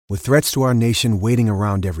With threats to our nation waiting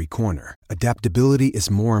around every corner, adaptability is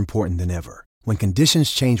more important than ever. When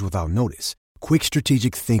conditions change without notice, quick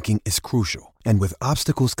strategic thinking is crucial. And with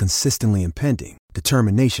obstacles consistently impending,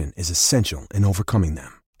 determination is essential in overcoming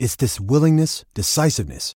them. It's this willingness,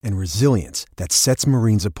 decisiveness, and resilience that sets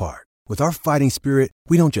Marines apart. With our fighting spirit,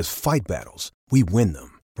 we don't just fight battles, we win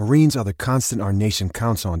them. Marines are the constant our nation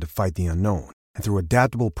counts on to fight the unknown. And through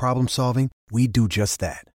adaptable problem solving, we do just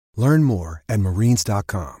that. Learn more at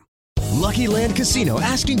marines.com. Lucky Land Casino,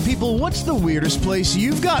 asking people, what's the weirdest place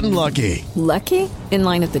you've gotten lucky? Lucky? In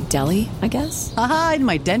line at the deli, I guess? Aha, in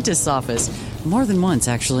my dentist's office. More than once,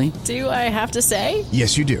 actually. Do I have to say?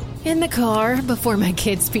 Yes, you do. In the car before my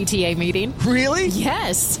kids' PTA meeting. Really?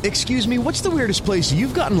 Yes. Excuse me, what's the weirdest place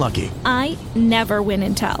you've gotten lucky? I never win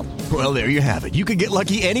and tell. Well, there you have it. You can get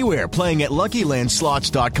lucky anywhere, playing at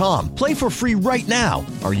LuckyLandSlots.com. Play for free right now.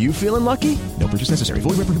 Are you feeling lucky? No purchase necessary.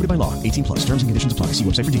 Void where prohibited by law. 18 plus. Terms and conditions apply. See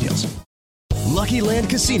website for details. Lucky Land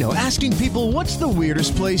Casino, asking people, what's the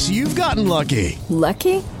weirdest place you've gotten lucky?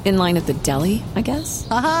 Lucky? In line at the deli, I guess?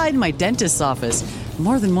 Aha, in my dentist's office.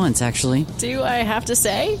 More than once, actually. Do I have to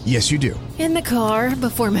say? Yes, you do. In the car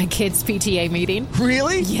before my kids' PTA meeting.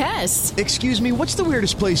 Really? Yes. Excuse me, what's the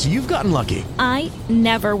weirdest place you've gotten lucky? I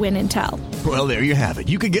never win and tell. Well, there you have it.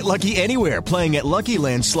 You can get lucky anywhere, playing at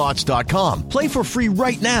LuckyLandSlots.com. Play for free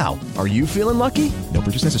right now. Are you feeling lucky? No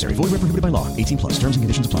purchase necessary. Void where prohibited by law. 18 plus. Terms and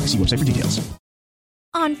conditions apply. See website for details.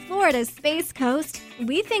 On Florida's Space Coast,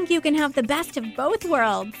 we think you can have the best of both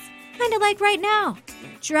worlds. Kind of like right now.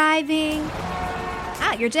 Driving,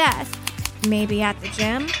 at your desk, maybe at the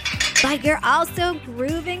gym, but you're also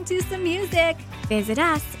grooving to some music. Visit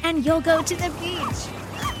us and you'll go to the beach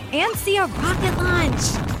and see a rocket launch,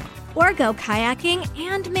 or go kayaking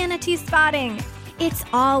and manatee spotting. It's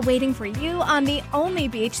all waiting for you on the only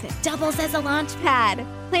beach that doubles as a launch pad.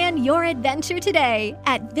 Plan your adventure today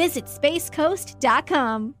at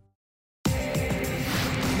visitspacecoast.com.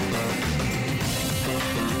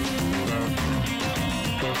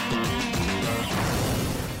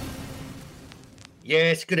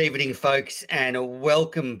 Yes, good evening, folks, and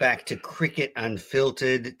welcome back to Cricket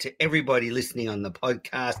Unfiltered. To everybody listening on the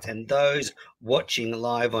podcast and those watching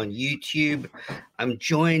live on YouTube, I'm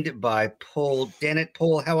joined by Paul Dennett.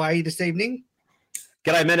 Paul, how are you this evening?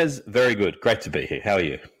 G'day, Menners. Very good. Great to be here. How are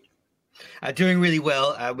you? Doing really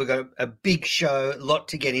well. We've got a big show, a lot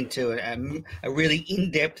to get into, a really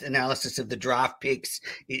in-depth analysis of the draft picks.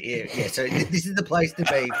 Yeah, so this is the place to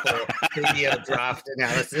be for the draft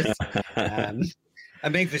analysis.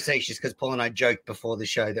 I'm being facetious because Paul and I joked before the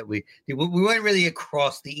show that we weren't really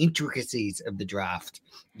across the intricacies of the draft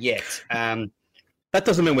yet. That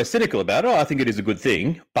doesn't mean we're cynical about it. I think it is a good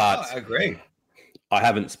thing, but I agree. I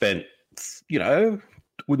haven't spent,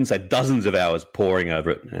 wouldn't say dozens of hours poring over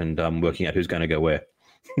it and working out who's going to go where.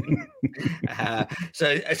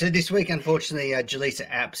 So this week, unfortunately, Jaleesa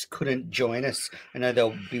Apps couldn't join us. I know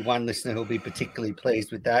there'll be one listener who'll be particularly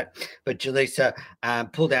pleased with that, but Jaleesa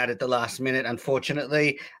pulled out at the last minute,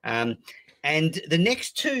 unfortunately. And the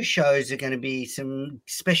next two shows are going to be some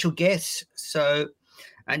special guests. So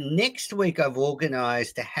next week, I've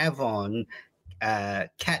organised to have on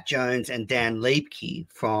Kat Jones and Dan Liebke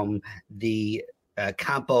from the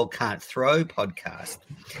Can't Bowl, Can't Throw podcast.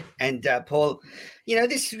 And Paul, we're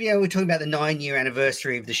talking about the 9-year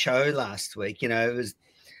anniversary of the show last week. It was,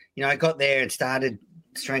 I got there and started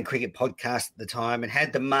Australian Cricket Podcast at the time and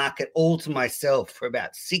had the market all to myself for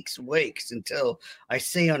about 6 weeks until I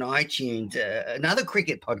see on iTunes another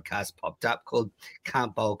cricket podcast popped up called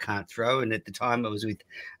Can't Bowl, Can't Throw. And at the time it was with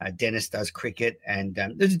Dennis Does Cricket, and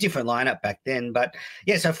there was a different lineup back then. But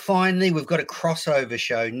yeah, so finally we've got a crossover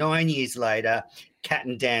show 9 years later. Kat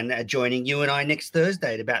and Dan are joining you and I next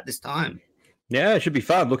Thursday at about this time. Yeah, it should be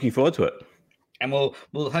fun. Looking forward to it. And we'll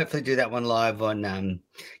hopefully do that one live on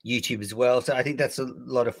YouTube as well. So I think that's a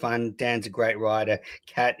lot of fun. Dan's a great writer.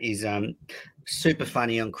 Kat is super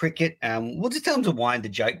funny on cricket. We'll just tell him to wind the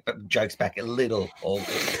jokes back a little.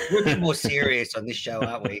 We're a bit more serious on this show,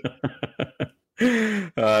 aren't we?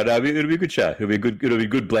 No, it'll be a good show. It'll be a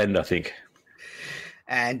good blend, I think.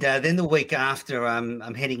 And then the week after,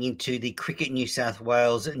 I'm heading into the Cricket New South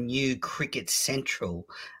Wales new Cricket Central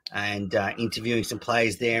and interviewing some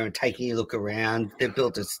players there and taking a look around. They've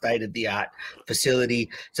built a state-of-the-art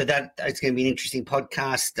facility. So it's going to be an interesting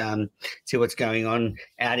podcast, see what's going on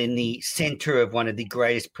out in the centre of one of the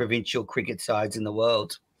greatest provincial cricket sides in the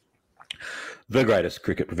world. The greatest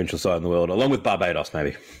cricket provincial side in the world, along with Barbados,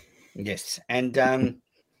 maybe. Yes. And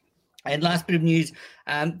last bit of news,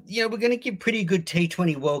 we're going to give pretty good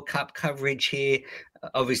T20 World Cup coverage here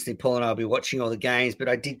obviously Paul and I will be watching all the games, but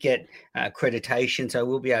I did get accreditation, so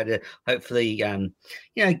we'll be able to hopefully,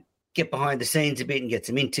 get behind the scenes a bit and get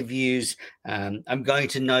some interviews. I'm going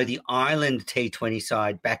to know the Ireland T20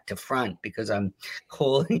 side back to front because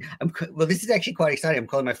this is actually quite exciting. I'm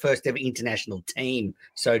calling my first ever international team,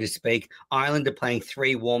 so to speak. Ireland are playing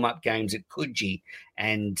 3 warm-up games at Coogee,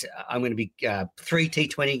 and I'm going to be 3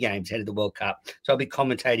 T20 games ahead of the World Cup. So I'll be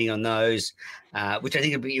commentating on those, which I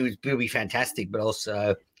think will be fantastic, but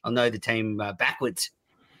also I'll know the team backwards.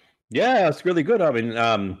 Yeah, it's really good. I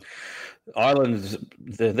mean, Ireland,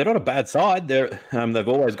 they're not a bad side. They've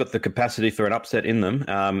always got the capacity for an upset in them,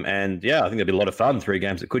 and yeah, I think there'd be a lot of fun. 3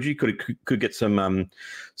 games at Coogee could get some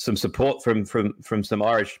support from some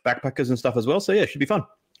Irish backpackers and stuff as well. So yeah, it should be fun.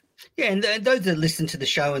 Yeah, and those that listen to the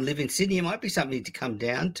show and live in Sydney, it might be something to come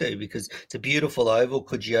down to because it's a beautiful oval,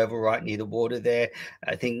 Coogee Oval, right near the water there.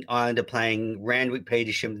 I think Ireland are playing Randwick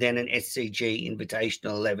Petersham, then an SCG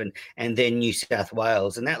Invitational 11, and then New South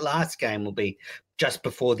Wales. And that last game will be just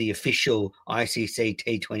before the official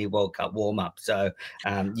ICC T20 World Cup warm-up. So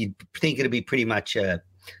you'd think it'll be pretty much,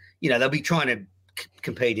 they'll be trying to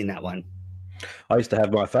compete in that one. I used to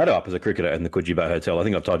have my photo up as a cricketer in the Coogee Bay Hotel. I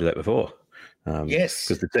think I've told you that before. Yes.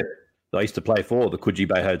 Because I used to play for the Coogee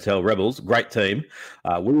Bay Hotel Rebels. Great team.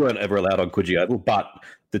 We weren't ever allowed on Coogee Oval, but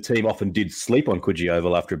the team often did sleep on Coogee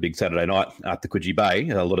Oval after a big Saturday night at the Coogee Bay.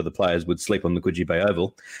 A lot of the players would sleep on the Coogee Bay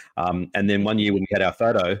Oval. And then one year when we had our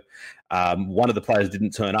photo, one of the players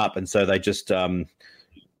didn't turn up, and so they just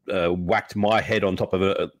whacked my head on top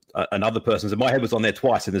of another person's. And my head was on there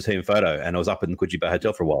twice in the team photo, and I was up in the Coogee Bay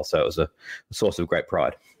Hotel for a while. So it was a source of great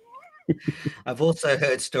pride. I've also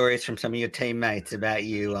heard stories from some of your teammates about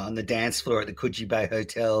you on the dance floor at the Coogee Bay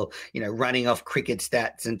Hotel, running off cricket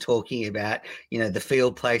stats and talking about, the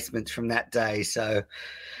field placements from that day. So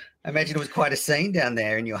I imagine it was quite a scene down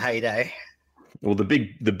there in your heyday. Well, the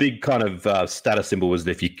big kind of status symbol was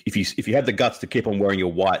that if you had the guts to keep on wearing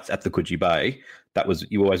your whites at the Coogee Bay,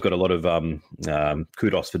 you always got a lot of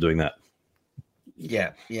kudos for doing that.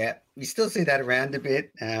 Yeah. You still see that around a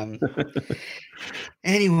bit.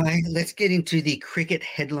 Anyway, let's get into the cricket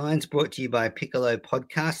headlines brought to you by Piccolo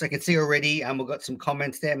Podcast. I can see already we've got some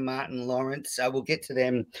comments there, Martin Lawrence. We'll get to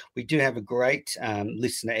them. We do have a great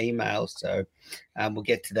listener email, so we'll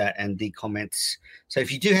get to that and the comments. So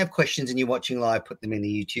if you do have questions and you're watching live, put them in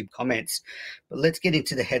the YouTube comments. But let's get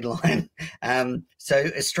into the headline. So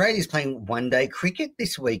Australia's playing one-day cricket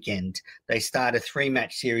this weekend. They start a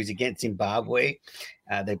 3-match series against Zimbabwe.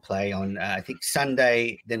 They play on, I think,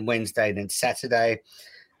 Sunday, then Wednesday, then Saturday.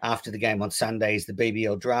 After the game on Sunday is the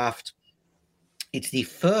BBL draft. It's the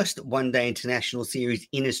first one-day international series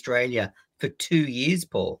in Australia for 2 years,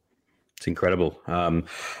 Paul. It's incredible. And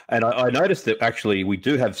I noticed that actually we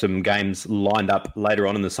do have some games lined up later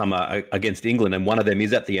on in the summer against England, and one of them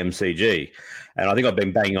is at the MCG. And I think I've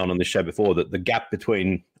been banging on this show before that the gap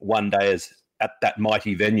between one-dayers at that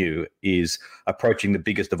mighty venue is approaching the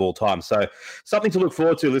biggest of all time. So something to look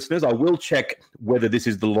forward to, listeners. I will check whether this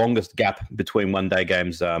is the longest gap between one-day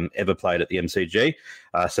games ever played at the MCG.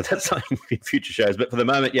 So that's something in future shows. But for the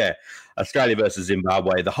moment, yeah, Australia versus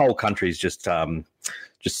Zimbabwe, the whole country is just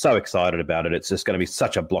so excited about it. It's just going to be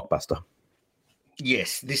such a blockbuster.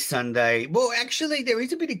 Yes, this Sunday. Well, actually, there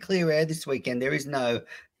is a bit of clear air this weekend. There is no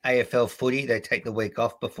AFL footy. They take the week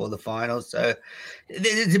off before the finals. So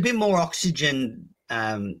there's a bit more oxygen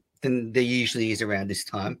than there usually is around this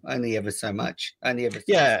time. Only ever so much.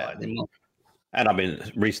 Slightly more. And I've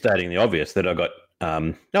been restating the obvious that I got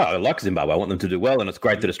I like Zimbabwe. I want them to do well, and it's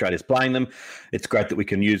great that Australia's playing them. It's great that we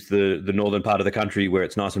can use the northern part of the country where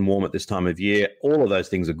it's nice and warm at this time of year. All of those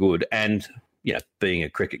things are good. And, being a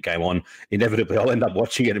cricket game on, inevitably I'll end up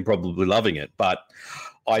watching it and probably loving it. But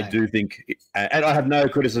I do think, and I have no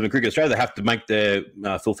criticism of Cricket Australia. They have to make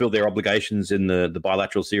fulfill their obligations in the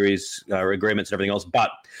bilateral series agreements and everything else.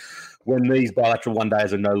 But when these bilateral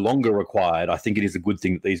one-days are no longer required, I think it is a good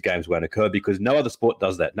thing that these games won't occur because no other sport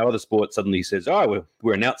does that. No other sport suddenly says,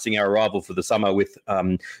 we're announcing our arrival for the summer with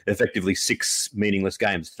effectively 6 meaningless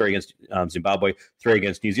games, 3 against Zimbabwe, 3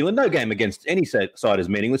 against New Zealand. No game against any side is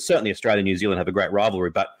meaningless. Certainly Australia and New Zealand have a great rivalry,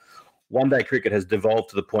 but one-day cricket has devolved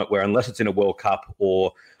to the point where unless it's in a World Cup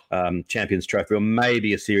or Champions Trophy or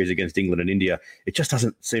maybe a series against England and India, it just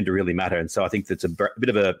doesn't seem to really matter. And so I think that's a bit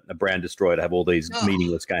of a brand destroyer to have all these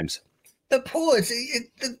meaningless games. But Paul,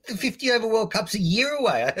 the 50-over World Cup's a year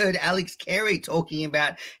away. I heard Alex Carey talking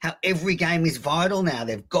about how every game is vital now.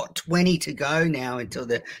 They've got 20 to go now until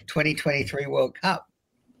the 2023 World Cup.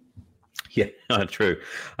 Yeah, true.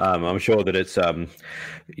 I'm sure that it's,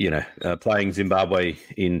 playing Zimbabwe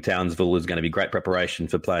in Townsville is going to be great preparation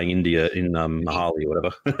for playing India in Mohali or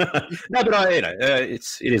whatever. No, but it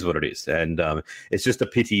is what it is, and it's just a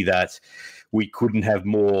pity that we couldn't have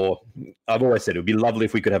more. I've always said it would be lovely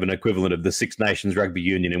if we could have an equivalent of the Six Nations Rugby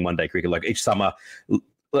Union in one-day cricket, like each summer,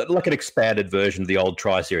 like an expanded version of the old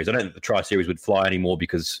Tri-Series. I don't think the Tri-Series would fly anymore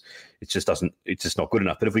because it's just not good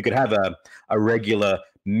enough. But if we could have a regular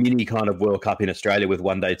mini kind of World Cup in Australia with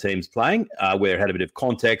one-day teams playing, where it had a bit of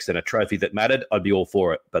context and a trophy that mattered, I'd be all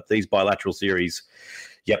for it. But these bilateral series,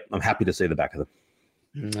 yep, I'm happy to see the back of them.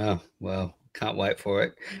 Oh, well, can't wait for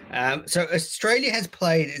it. So Australia has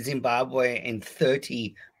played Zimbabwe in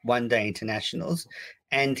 30 one-day internationals,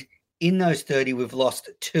 and in those 30, we've lost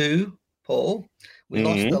 2, Paul. We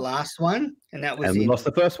lost the last one, and that was we lost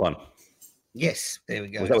the first one. Yes, there we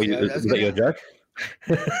go. Was that your joke?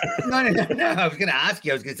 No. I was going to ask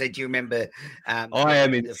you. I was going to say, do you remember? I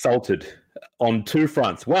am insulted on 2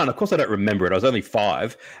 fronts. One, of course, I don't remember it. I was only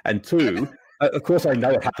 5. And 2, of course, I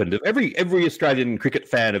know it happened. Every Australian cricket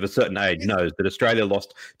fan of a certain age knows that Australia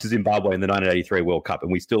lost to Zimbabwe in the 1983 World Cup,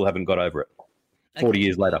 and we still haven't got over it 40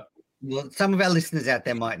 years later. Well, some of our listeners out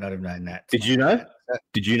there might not have known that. Did you know?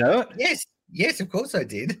 Did you know it? Yes, of course I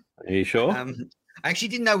did. Are you sure? I actually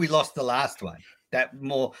didn't know we lost the last one.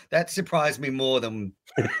 That surprised me more than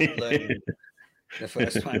learning the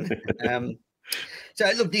first one.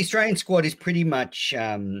 So look, the Australian squad is pretty much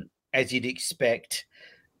as you'd expect.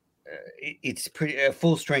 It's pretty a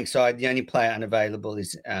full strength side. The only player unavailable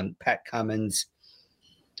is Pat Cummins.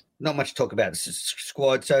 Not much to talk about the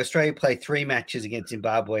squad. So Australia play 3 matches against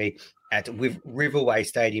Zimbabwe at Riverway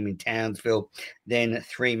Stadium in Townsville, then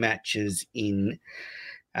 3 matches in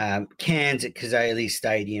Cairns at Kazali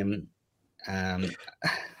Stadium. I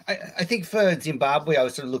think for Zimbabwe, I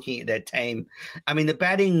was sort of looking at their team. I mean, the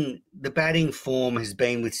batting form has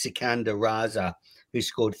been with Sikandar Raza, who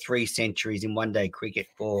scored 3 centuries in one-day cricket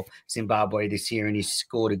for Zimbabwe this year, and he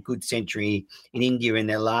scored a good century in India in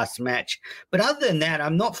their last match. But other than that,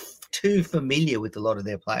 I'm not too familiar with a lot of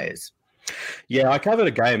their players. Yeah, I covered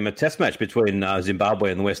a test match between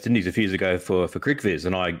Zimbabwe and the West Indies a few years ago for CricViz,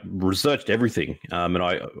 and I researched everything. And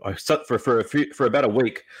I sat for about a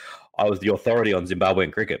week. I was the authority on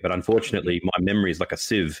Zimbabwean cricket, but unfortunately, my memory is like a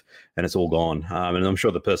sieve, and it's all gone. And I'm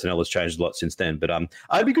sure the personnel has changed a lot since then. But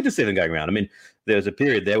it'd be good to see them going around. I mean, there was a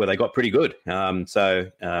period there where they got pretty good.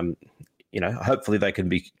 Hopefully they can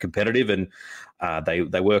be competitive, and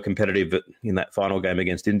they were competitive in that final game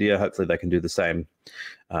against India. Hopefully they can do the same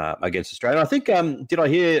against Australia. I think, did I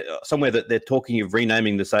hear somewhere that they're talking of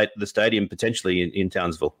renaming the stadium potentially in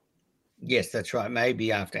Townsville? Yes, that's right.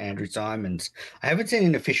 Maybe after Andrew Simons. I haven't seen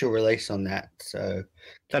an official release on that, so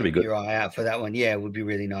that'd be good. Keep your eye out for that one. Yeah, it would be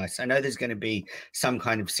really nice. I know there's going to be some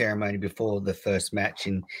kind of ceremony before the first match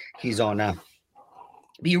in his honour.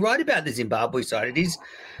 But you're right about the Zimbabwe side. It is.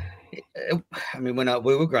 I mean, when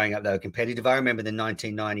we were growing up, they were competitive. I remember the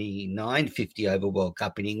 1999 50 over World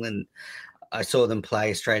Cup in England. I saw them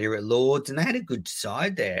play Australia at Lords, and they had a good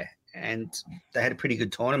side there, and they had a pretty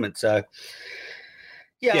good tournament. So,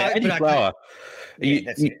 Andy Flower.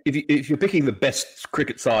 If you're picking the best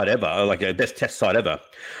cricket side ever, like a best Test side ever,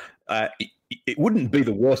 it wouldn't be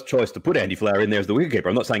the worst choice to put Andy Flower in there as the wicketkeeper.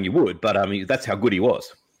 I'm not saying you would, but I mean that's how good he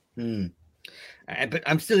was. But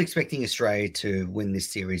I'm still expecting Australia to win this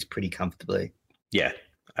series pretty comfortably. Yeah,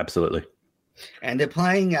 absolutely. And they're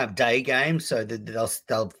playing day games, so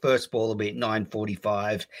they'll first ball will be at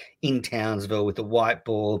 9:45 in Townsville with a white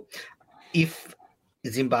ball. If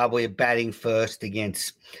Zimbabwe are batting first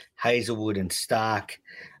against Hazelwood and Stark,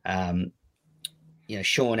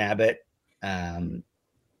 Sean Abbott,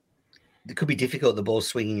 it could be difficult, the ball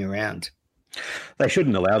swinging around. They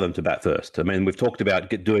shouldn't allow them to bat first. I mean, we've talked about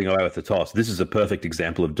doing away with the toss. This is a perfect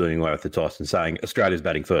example of doing away with the toss and saying Australia's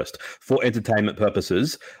batting first. For entertainment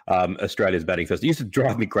purposes, Australia's batting first. It used to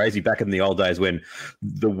drive me crazy back in the old days when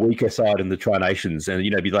the weaker side in the Tri-Nations, and,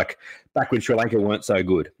 be like back when Sri Lanka weren't so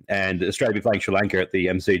good, and Australia would be playing Sri Lanka at the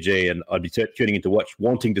MCG, and I'd be tuning in to watch,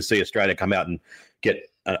 wanting to see Australia come out and get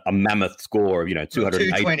a mammoth score of,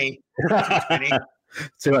 280.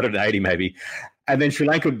 280 maybe. And then Sri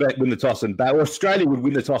Lanka would win the toss and bat, or Australia would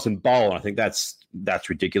win the toss and bowl. And I think that's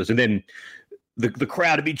ridiculous. And then the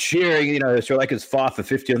crowd would be cheering, Sri Lanka's 5 for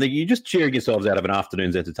 50. I think you're just cheering yourselves out of an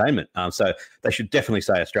afternoon's entertainment. So they should definitely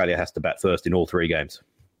say Australia has to bat first in all 3 games.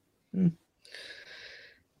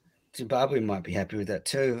 Zimbabwe might be happy with that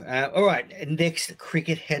too. All right, next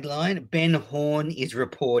cricket headline. Ben Horn is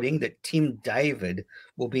reporting that Tim David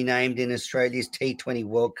will be named in Australia's T20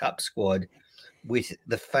 World Cup squad, with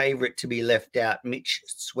the favourite to be left out, Mitch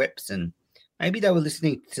Swepson. Maybe they were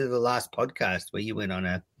listening to the last podcast where you went on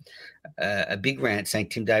a big rant saying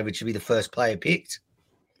Tim David should be the first player picked.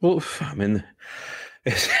 Well, I mean,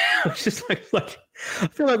 it's just like I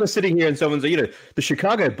feel like we're sitting here and someone's, the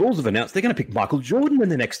Chicago Bulls have announced they're going to pick Michael Jordan in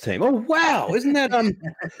the next team. Oh, wow. Isn't that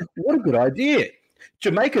what a good idea.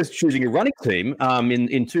 Jamaica's choosing a running team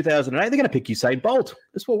in 2008. They're going to pick Usain Bolt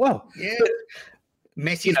as well. Wow. Yeah.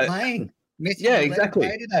 Messi's playing. Yeah, exactly.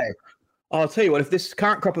 Today. I'll tell you what, if this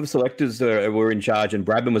current crop of selectors were in charge and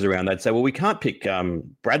Bradman was around, they'd say, well, we can't pick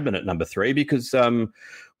Bradman at number 3 because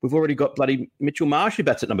we've already got bloody Mitchell Marsh who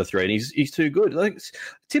bats at number 3 and he's too good. Like,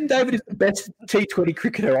 Tim David is the best T20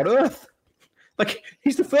 cricketer on earth. Like,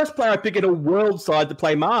 he's the first player I pick in a world side to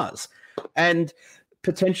play Mars. And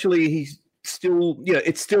potentially he's still,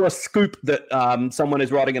 it's still a scoop that someone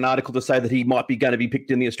is writing an article to say that he might be going to be picked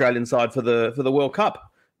in the Australian side for the World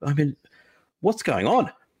Cup. I mean, what's going on?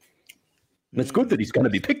 And it's good that he's going to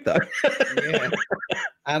be picked, though. Yeah.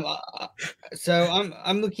 So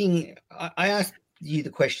I'm looking. I asked you the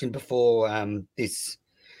question before this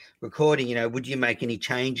recording. Would you make any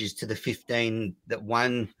changes to the 15 that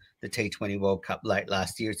won the T20 World Cup late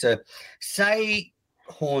last year? So, say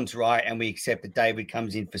Horn's right, and we accept that David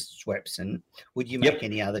comes in for Swepson. Would you make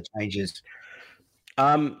any other changes?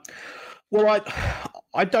 Well,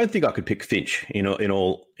 I don't think I could pick Finch in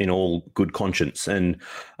all good conscience, and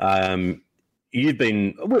you've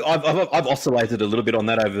been. I've oscillated a little bit on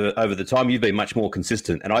that over the time. You've been much more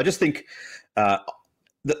consistent, and I just think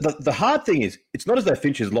the hard thing is it's not as though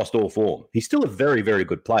Finch has lost all form. He's still a very, very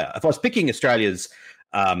good player. If I was picking Australia's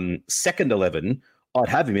second 11, I'd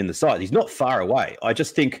have him in the side. He's not far away. I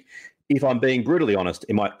just think, if I'm being brutally honest,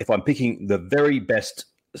 if I'm picking the very best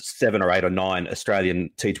 7 or 8 or 9 Australian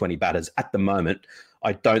T20 batters at the moment,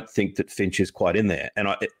 I don't think that Finch is quite in there. And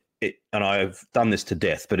I've done this to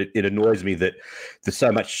death, but it annoys me that there's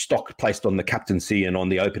so much stock placed on the captaincy and on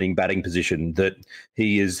the opening batting position that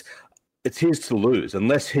it's his to lose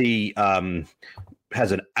unless he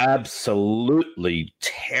has an absolutely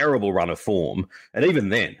terrible run of form. And even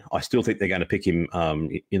then, I still think they're going to pick him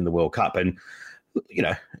in the World Cup. And,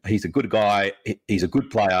 he's a good guy. He's a good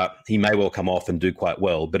player. He may well come off and do quite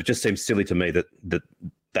well, but it just seems silly to me that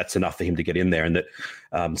that's enough for him to get in there and that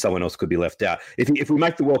someone else could be left out. If we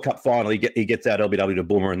make the World Cup final, he gets out LBW to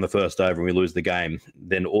Boomer in the first over and we lose the game,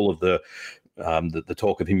 then all of the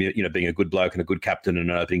talk of him, being a good bloke and a good captain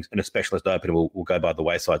and a specialist opener will go by the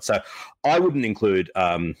wayside. So I wouldn't include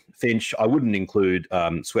Finch. I wouldn't include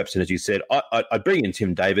Swepson, as you said. I'd bring in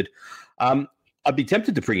Tim David. I'd be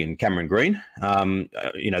tempted to bring in Cameron Green.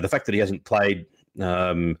 The fact that he hasn't played,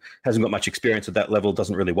 hasn't got much experience at that level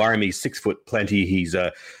doesn't really worry me. He's 6 foot plenty. He's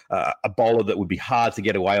a bowler that would be hard to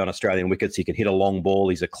get away on Australian wickets. He can hit a long ball.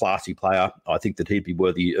 He's a classy player. I think that he'd be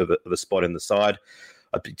worthy of a spot in the side.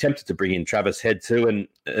 I'd be tempted to bring in Travis Head too. And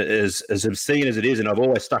as obscene as it is, and I've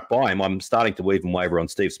always stuck by him, I'm starting to even waver on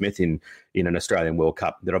Steve Smith in an Australian World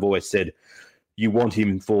Cup. That I've always said you want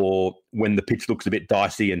him for when the pitch looks a bit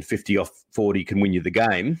dicey and 50 off 40 can win you the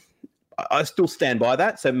game. I still stand by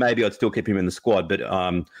that, so maybe I'd still keep him in the squad, but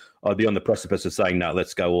I'd be on the precipice of saying, no,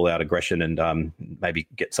 let's go all out aggression and maybe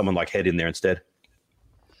get someone like Head in there instead.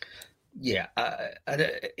 Yeah, I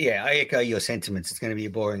echo your sentiments. It's going to be a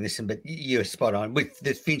boring listen, but you're spot on. With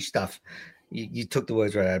the Finch stuff, you took the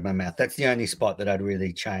words right out of my mouth. That's the only spot that I'd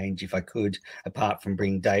really change if I could, apart from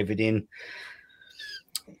bringing David in.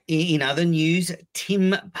 In other news,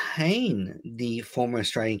 Tim Paine, the former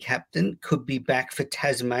Australian captain, could be back for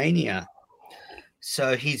Tasmania.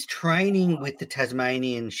 So he's training with the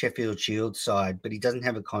Tasmanian Sheffield Shield side, but he doesn't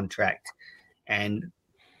have a contract. And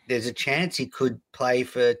there's a chance he could play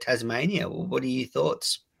for Tasmania. What are your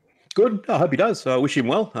thoughts? Good. I hope he does. I wish him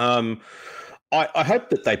well. I hope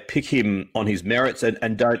that they pick him on his merits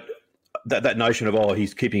and don't that notion of,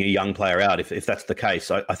 he's keeping a young player out. If that's the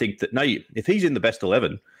case, I think that, no, if he's in the best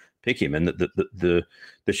 11, pick him. And the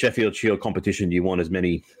Sheffield Shield competition, you want as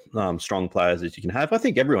many strong players as you can have. I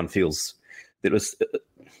think everyone feels that it was,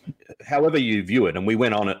 however you view it, and we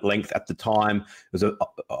went on at length at the time. It was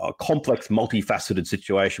a complex, multifaceted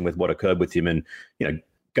situation with what occurred with him. And,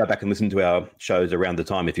 go back and listen to our shows around the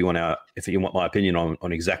time if you want my opinion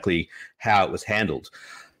on exactly how it was handled.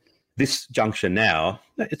 This juncture now,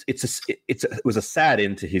 it was a sad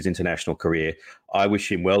end to his international career. I wish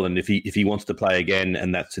him well, and if he wants to play again,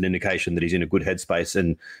 and that's an indication that he's in a good headspace,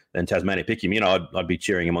 and Tasmania pick him, I'd be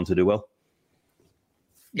cheering him on to do well.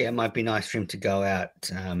 Yeah, it might be nice for him to go out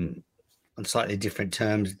on slightly different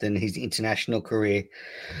terms than his international career.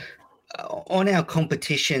 On our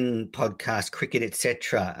competition podcast, Cricket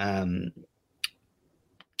Etc.,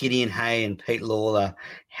 Gideon Hay and Pete Lawler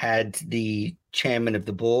had the chairman of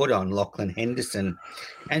the board on, Lachlan Henderson,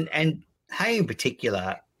 and Hay in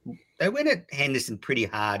particular, they went at Henderson pretty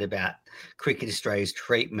hard about Cricket Australia's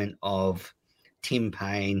treatment of Tim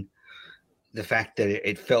Payne, the fact that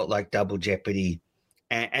it felt like double jeopardy.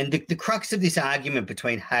 And the crux of this argument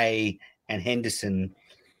between Hay and Henderson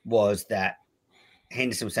was that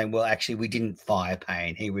Henderson was saying, well, actually, we didn't fire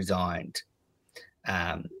Payne. He resigned.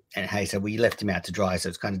 And Hay said, well, you left him out to dry, so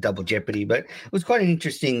it's kind of double jeopardy. But it was quite an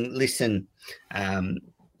interesting listen.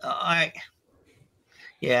 I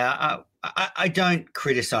don't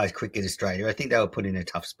criticise Cricket Australia. I think they were put in a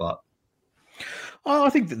tough spot. I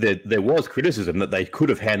think that there was criticism that they could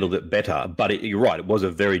have handled it better, but you're right, it was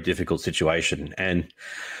a very difficult situation. And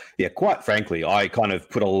yeah, quite frankly, I kind of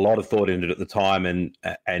put a lot of thought into it at the time and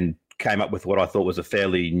came up with what I thought was a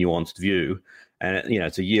fairly nuanced view. And, you know,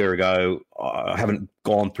 it's a year ago. I haven't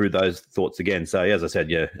gone through those thoughts again. So, as I said,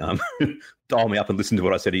 dial me up and listen to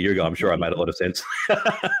what I said a year ago. I'm sure I made a lot of sense.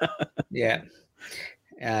 Yeah.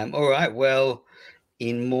 All right. Well,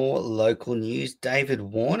 in more local news, David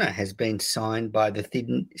Warner has been signed by the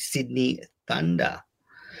Sydney Thunder.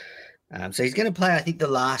 So he's going to play, I think, the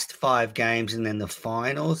last 5 games and then the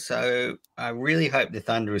final. So I really hope the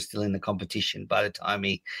Thunder is still in the competition by the time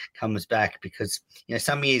he comes back, because, you know,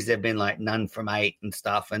 some years they've been like none from 8 and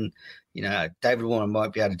stuff. And, you know, David Warner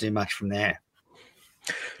won't be able to do much from there.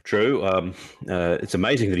 True. It's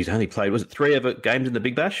amazing that he's only played, was it 3 ever games in the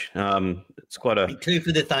Big Bash? It's quite 2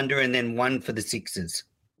 for the Thunder and then 1 for the Sixers.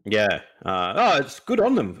 Yeah. It's good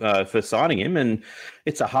on them for signing him, and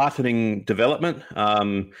it's a heartening development.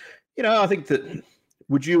 You know, I think that,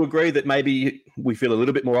 would you agree that maybe we feel a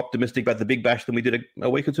little bit more optimistic about the Big Bash than we did a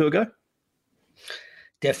week or 2 ago?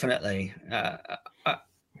 Definitely.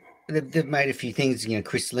 They've made a few things. You know,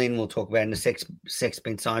 Chris Lynn, we'll talk about in the Sex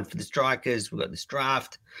been signed for the Strikers. We've got this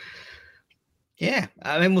draft. Yeah,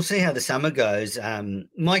 I mean, we'll see how the summer goes.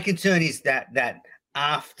 My concern is that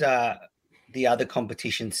after the other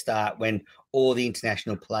competitions start, when all the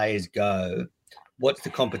international players go, what's the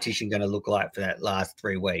competition going to look like for that last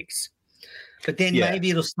 3 weeks? But then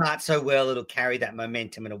maybe it'll start so well, it'll carry that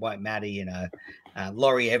momentum and it won't matter, you know.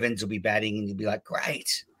 Laurie Evans will be batting and you'll be like,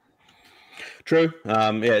 great. True.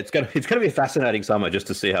 It's going to be a fascinating summer just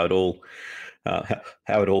to see how it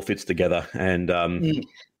all fits together. And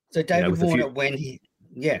so David Warner,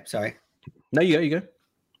 sorry. No, you go.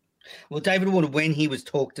 Well, David Warner, when he was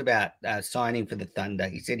talked about signing for the Thunder,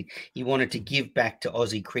 he said he wanted to give back to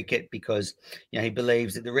Aussie cricket because, you know, he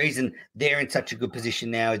believes that the reason they're in such a good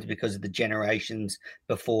position now is because of the generations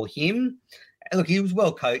before him. Look, he was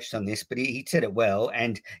well coached on this, but he said it well,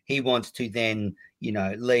 and he wants to then, you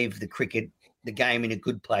know, leave the game in a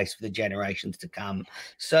good place for the generations to come.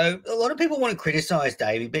 So a lot of people want to criticize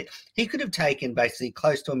Davey, but he could have taken basically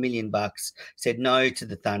close to $1 million, said no to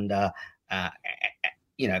the Thunder.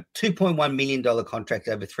 You know, $2.1 million contract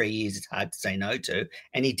over 3 years, it's hard to say no to.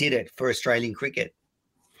 And he did it for Australian cricket.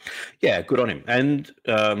 Yeah, good on him. And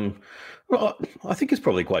well, I think it's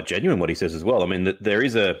probably quite genuine what he says as well. I mean, that there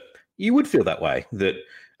is you would feel that way. That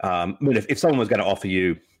I mean, if someone was going to offer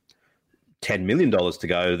you $10 million to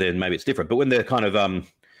go, then maybe it's different. But when they're kind of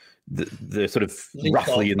they're sort of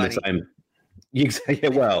roughly in the same. Yeah,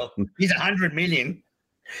 well, he's $100 million.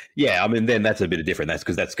 Yeah, I mean, then that's a bit different. That's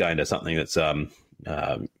because that's going to something that's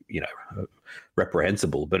you know,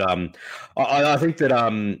 reprehensible. But I think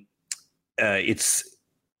that it's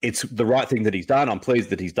the right thing that he's done. I'm pleased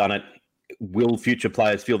that he's done it. Will future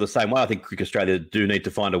players feel the same way? I think Cricket Australia do need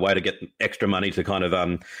to find a way to get extra money to kind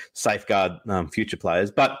of safeguard future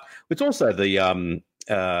players. But it's also the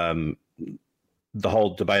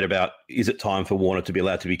whole debate about, is it time for Warner to be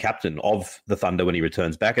allowed to be captain of the Thunder when he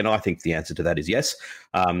returns back? And I think the answer to that is yes.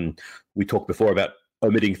 We talked before about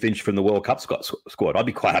omitting Finch from the World Cup squad. I'd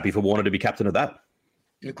be quite happy for Warner to be captain of that.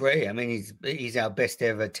 Agree. I mean, he's our best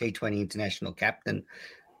ever T20 international captain.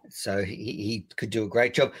 So he could do a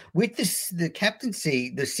great job. With the captaincy,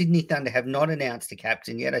 the Sydney Thunder have not announced a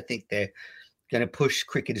captain yet. I think they're going to push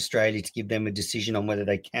Cricket Australia to give them a decision on whether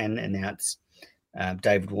they can announce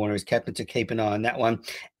David Warner as captain, to keep an eye on that one.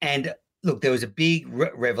 And look, there was a big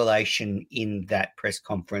revelation in that press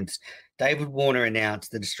conference. David Warner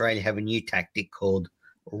announced that Australia have a new tactic called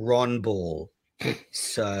Ron Ball.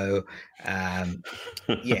 So,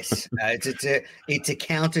 yes, it's a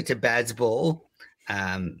counter to Baz Ball.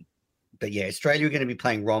 But yeah, Australia are going to be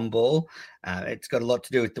playing Ron Ball. It's got a lot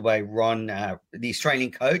to do with the way the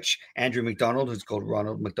Australian coach, Andrew McDonald, who's called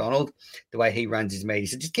Ronald McDonald, the way he runs his media.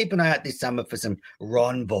 So just keep an eye out this summer for some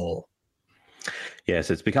Ron Ball.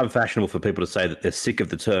 Yes, it's become fashionable for people to say that they're sick of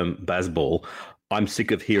the term Baz Ball. I'm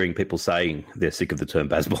sick of hearing people saying they're sick of the term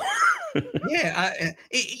Bazball. Yeah,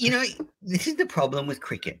 this is the problem with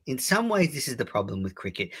cricket. In some ways, this is the problem with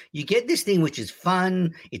cricket. You get this thing which is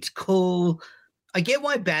fun, it's cool. I get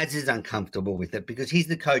why Baz is uncomfortable with it because he's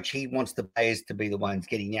the coach. He wants the players to be the ones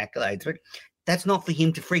getting the accolades, but that's not for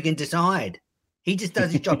him to friggin' decide. He just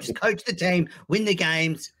does his job. Just coach the team, win the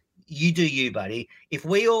games. You do you, buddy. If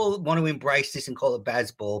we all want to embrace this and call it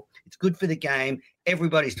Bazball, it's good for the game.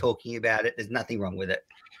 Everybody's talking about it. There's nothing wrong with it.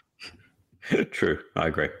 True. I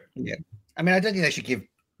agree. Yeah. I mean, I don't think they should give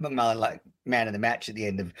McMullen like man of the match at the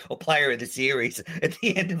end of, or player of the series at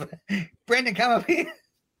the end of, Brendan, come up here.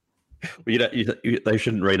 Well, they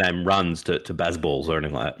shouldn't rename runs to Bazballs or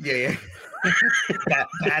anything like that. Yeah.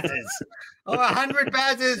 Bazzers. 100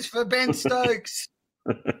 Bazzers for Ben Stokes.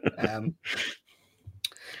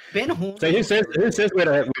 Ben Horn. So who says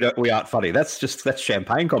we aren't funny? That's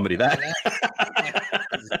champagne comedy. That.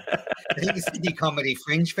 I think the Sydney Comedy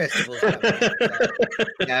Fringe Festival.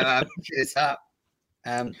 Cheers up.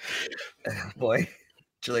 Boy,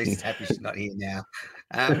 Jaleesa is happy she's not here now.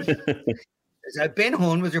 So Ben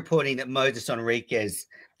Horn was reporting that Moses Enriquez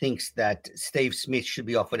thinks that Steve Smith should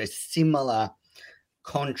be offered a similar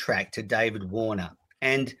contract to David Warner.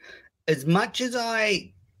 And as much as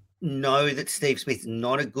I know that Steve Smith's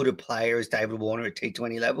not as good a player as David Warner at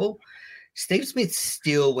T20 level, Steve Smith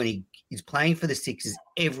still, when he is playing for the Sixers,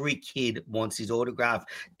 every kid wants his autograph.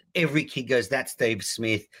 Every kid goes, that's Steve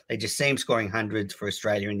Smith. They just see him scoring hundreds for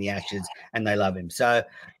Australia in the Ashes, and they love him. So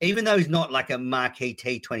even though he's not like a marquee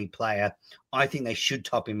T20 player, I think they should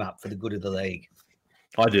top him up for the good of the league.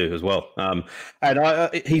 I do as well. And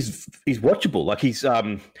he's watchable. Like he's,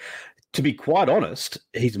 to be quite honest,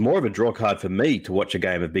 he's more of a draw card for me to watch a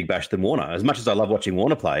game of Big Bash than Warner. As much as I love watching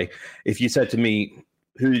Warner play, if you said to me,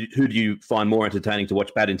 who do you find more entertaining to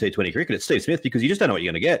watch bat in T20 cricket? It's Steve Smith, because you just don't know what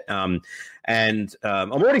you're going to get. And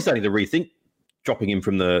I'm already starting to rethink dropping him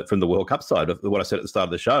from the World Cup side of what I said at the start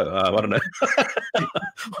of the show. I don't know.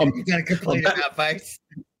 You're going to complete about face.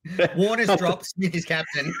 Warner's dropped. Smith is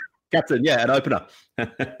captain. Captain, yeah, an opener.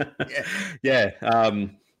 Yeah.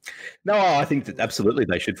 No, I think that absolutely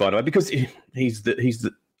they should find a way, because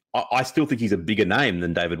I still think he's a bigger name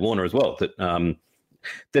than David Warner as well. That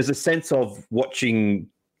there's a sense of watching.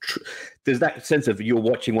 There's that sense of you're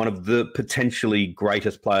watching one of the potentially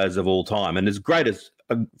greatest players of all time, and as great as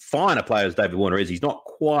fine a player as David Warner is, he's not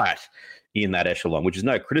quite in that echelon, which is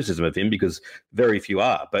no criticism of him because very few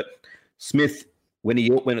are. But Smith, when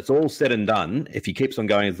it's all said and done, if he keeps on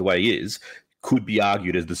going as the way he is, could be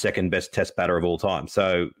argued as the second best Test batter of all time.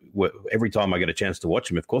 So every time I get a chance to watch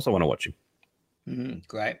him, of course I want to watch him.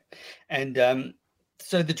 Great. And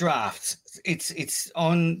so the drafts, it's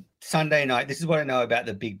on Sunday night. This is what I know about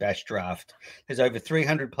the Big Bash draft. There's over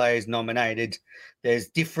 300 players nominated. There's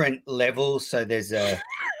different levels. So there's there's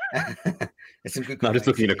some good. No, I'm just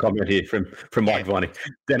looking at a comment here from Mike Viney.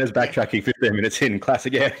 Dennis backtracking 15 minutes in.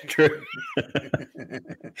 Classic. Yeah, true.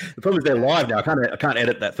 The problem is they're live now. I can't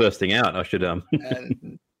edit that first thing out. I should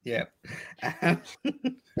Yeah.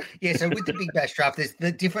 Yeah, so with the Big Bash draft, there's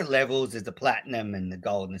the different levels. There's the platinum and the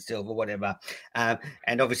gold and the silver, whatever.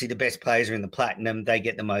 And obviously the best players are in the platinum. They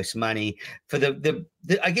get the most money. For the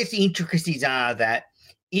I guess the intricacies are that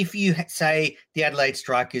if you say the Adelaide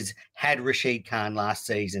Strikers had Rashid Khan last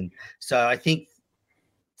season, so I think,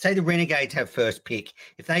 say the Renegades have first pick.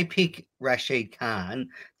 If they pick Rashid Khan,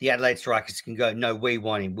 the Adelaide Strikers can go, no, we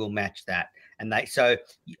want him. We'll match that. And so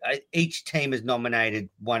each team has nominated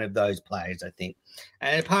one of those players, I think.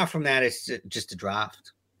 And apart from that, it's just a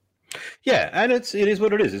draft. Yeah, and it is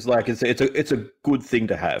what it is. It's like it's a good thing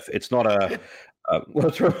to have. It's not a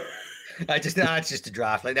what's wrong? It's just a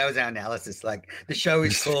draft. Like that was our analysis. Like the show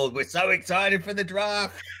is called "We're so excited for the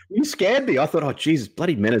draft." You scared me. I thought, oh Jesus,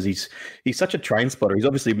 bloody Menners. He's such a train spotter. He's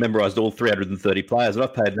obviously memorized all 330 players, and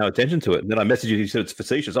I've paid no attention to it. And then I messaged you. You said it's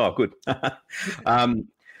facetious. Oh, good.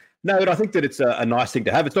 No, but I think that it's a nice thing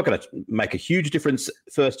to have. It's not going to make a huge difference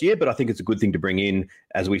first year, but I think it's a good thing to bring in.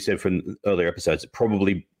 As we said from earlier episodes, it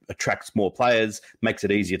probably attracts more players, makes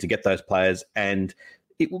it easier to get those players, and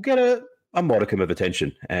it will get a modicum of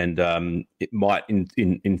attention. And it might,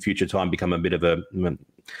 in future time, become a bit of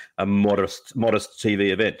a modest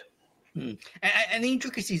TV event. And the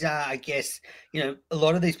intricacies are, I guess, a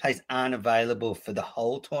lot of these players aren't available for the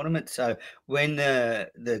whole tournament. So when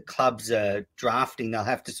the clubs are drafting, they'll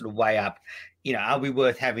have to sort of weigh up, are we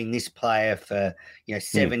worth having this player for,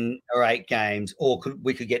 7 or 8 games, or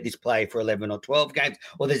we could get this player for 11 or 12 games,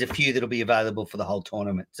 or there's a few that'll be available for the whole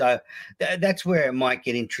tournament. So that's where it might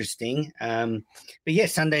get interesting. But yeah,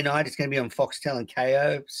 Sunday night it's going to be on Foxtel and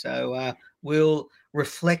KO. So we'll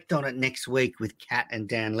reflect on it next week with Kat and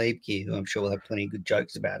Dan Liebke, who I'm sure will have plenty of good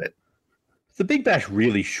jokes about it. The Big Bash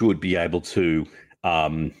really should be able to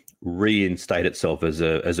reinstate itself as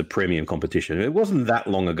a premium competition. It wasn't that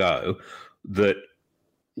long ago that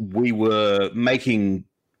we were making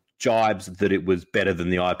jibes that it was better than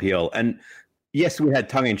the IPL. And yes, we had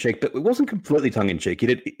tongue-in-cheek, but it wasn't completely tongue-in-cheek.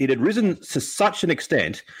 It had risen to such an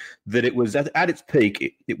extent that it was at its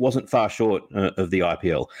peak, it wasn't far short of the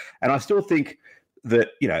IPL. And I still think that,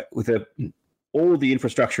 with all the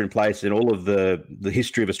infrastructure in place and all of the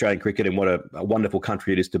history of Australian cricket and what a wonderful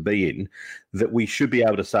country it is to be in, that we should be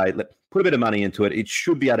able to say, put a bit of money into it. It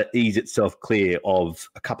should be able to ease itself clear of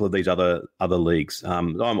a couple of these other leagues.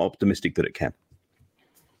 I'm optimistic that it can.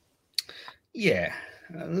 Yeah.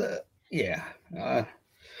 I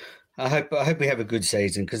hope we have a good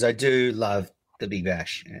season, because I do love the Big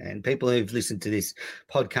Bash, and people who've listened to this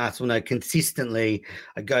podcast will know consistently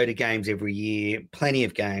I go to games every year, plenty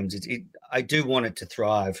of games. I do want it to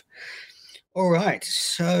thrive. All right,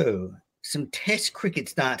 so some Test cricket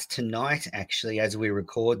starts tonight, actually, as we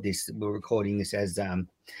record this. We're recording this as and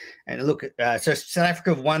look, so South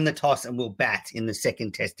Africa have won the toss and will bat in the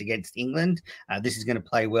second Test against England. This is going to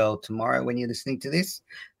play well tomorrow when you're listening to this.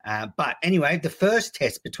 But anyway, the first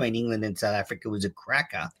Test between England and South Africa was a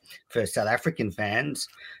cracker for South African fans.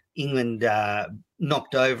 England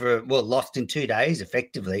lost in 2 days,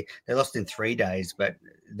 effectively. They lost in 3 days, but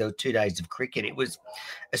there were 2 days of cricket. It was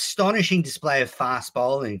astonishing display of fast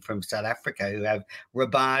bowling from South Africa, who have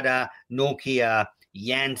Rabada, Nortje,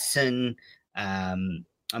 Jansen.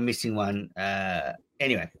 I'm missing one.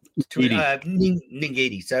 Anyway,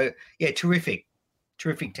 Ngidi. So, yeah, terrific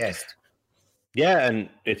Test. Yeah, and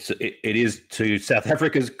it is to South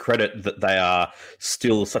Africa's credit that they are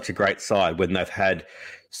still such a great side when they've had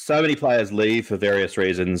so many players leave for various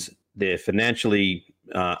reasons. They're financially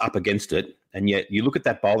up against it, and yet you look at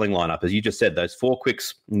that bowling lineup, as you just said, those four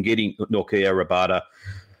quicks, Ngidi, Nortje, Rabada,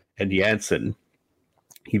 and Jansen.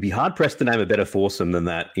 You'd be hard-pressed to name a better foursome than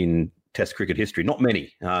that in Test cricket history. Not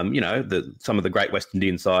many, some of the great West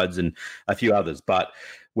Indian sides and a few others. But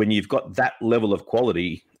when you've got that level of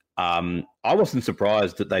quality, I wasn't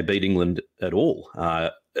surprised that they beat England at all.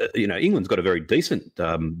 England's got a very decent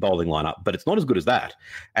bowling lineup, but it's not as good as that.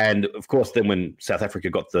 And of course, then when South Africa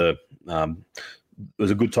got it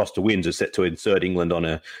was a good toss to win to insert England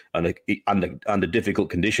under difficult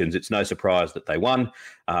conditions. It's no surprise that they won.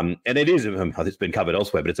 And it is, it's been covered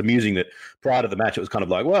elsewhere, but it's amusing that prior to the match, it was kind of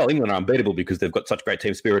like, well, England are unbeatable because they've got such great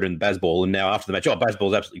team spirit in Bazball. And now after the match,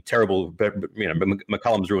 Bazball's absolutely terrible.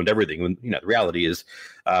 McCullum's ruined everything. And, the reality is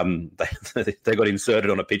they got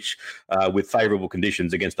inserted on a pitch with favourable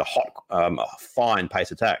conditions against a hot, fine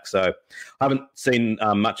pace attack. So I haven't seen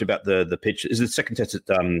much about the pitch. Is the second Test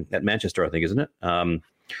at Manchester, I think, isn't it?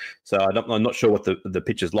 So I'm not sure what the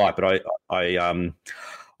pitch is like, but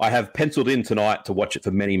I have penciled in tonight to watch it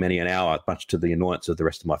for many, many an hour, much to the annoyance of the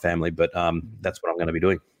rest of my family. But that's what I'm going to be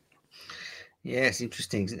doing. Yes,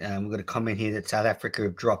 interesting. We've got a comment here that South Africa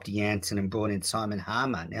have dropped Jansen and brought in Simon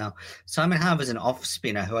Harmer. Now, Simon Harmer's an off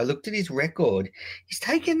spinner who I looked at his record. He's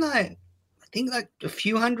taken a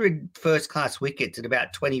few hundred first-class wickets at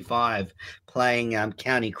about 25 playing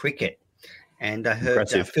county cricket. And I heard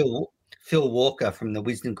Phil Walker from the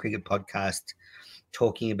Wisdom Cricket podcast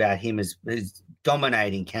talking about him as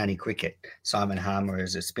dominating county cricket, Simon Harmer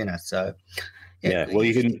as a spinner. So, yeah, well,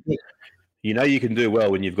 you can do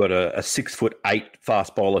well when you've got a 6'8"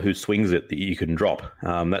 fast bowler who swings it that you can drop.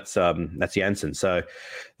 That's Jansen. So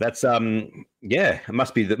that's it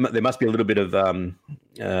must be there must be a little bit of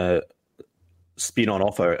spin on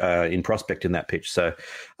offer in prospect in that pitch. So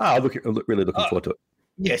I'm really looking forward to it.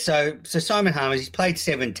 Yeah, so Simon Harmer, he's played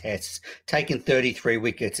 7 tests, taken 33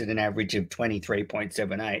 wickets at an average of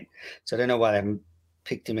 23.78. So I don't know why they haven't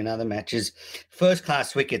picked him in other matches.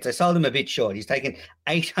 First-class wickets, I sold him a bit short. He's taken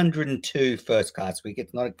 802 first-class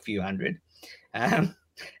wickets, not a few hundred.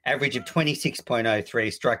 Average of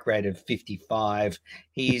 26.03, strike rate of 55.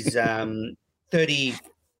 He's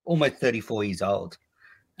almost 34 years old.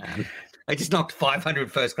 I just knocked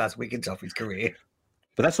 500 first-class wickets off his career.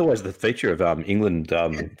 But that's always the feature of England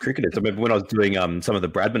cricketers. I remember when I was doing some of the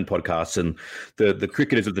Bradman podcasts and the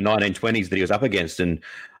cricketers of the 1920s that he was up against, and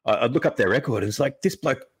I'd look up their record, and it's like, this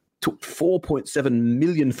bloke took 4.7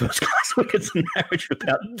 million first-class wickets and averaged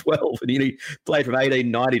about 12, and he played from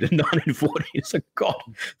 1890 to 1940. So, God,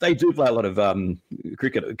 they do play a lot of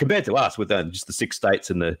cricket compared to us with just the 6 states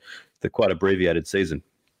and the quite abbreviated season.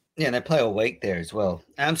 Yeah, they play all week there as well.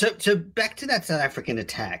 So back to that South African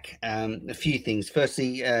attack. A few things.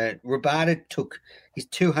 Firstly, Rabada took his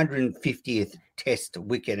 250th Test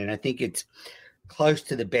wicket, and I think it's close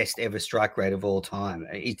to the best ever strike rate of all time.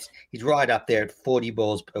 He's right up there at 40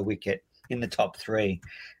 balls per wicket in the top three.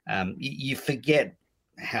 You forget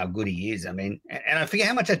how good he is. I mean, and I forget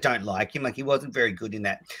how much I don't like him. Like, he wasn't very good in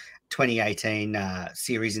that 2018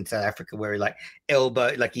 series in South Africa where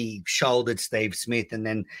he shouldered Steve Smith, and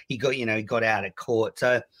then he got out at court.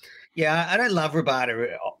 So, yeah, I don't love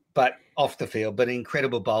Rabada, but off the field, but an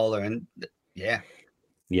incredible bowler. And yeah.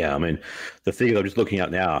 Yeah, I mean, the figure I'm just looking at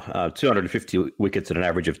now, 250 wickets at an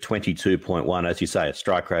average of 22.1, as you say, a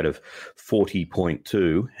strike rate of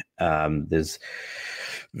 40.2. There's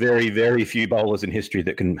very, very few bowlers in history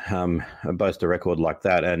that can boast a record like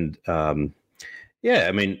that. And, yeah,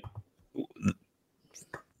 I mean,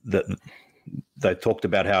 they talked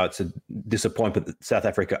about how it's a disappointment that South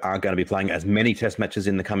Africa aren't going to be playing as many test matches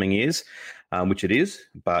in the coming years, which it is.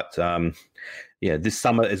 But, yeah, this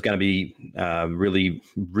summer is going to be really,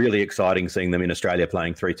 really exciting seeing them in Australia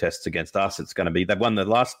playing 3 tests against us. It's going to be, they've won the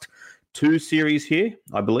last 2 series here,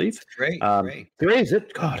 I believe. Three, is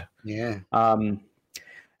it? God. Yeah.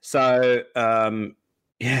 So, yeah,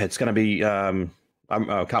 it's going to be, I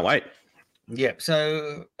can't wait. Yeah.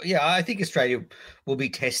 So, yeah, I think Australia will be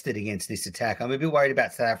tested against this attack. I'm a bit worried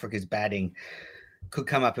about South Africa's batting. Could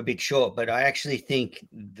come up a bit short, but I actually think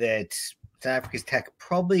that South Africa's attack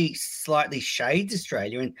probably slightly shades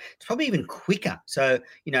Australia, and it's probably even quicker. So,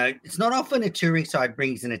 it's not often a touring side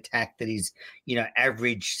brings an attack that is,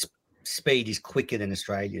 average speed is quicker than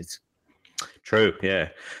Australia's. True, yeah.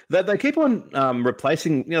 They keep on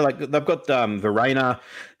replacing, like they've got Verreynne.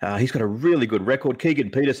 He's got a really good record. Keegan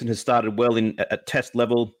Peterson has started well at test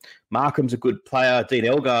level. Markham's a good player. Dean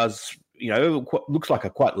Elgar's, looks like a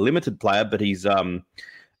quite limited player, but he's,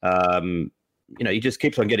 he just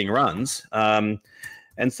keeps on getting runs. And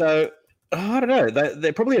so, I don't know.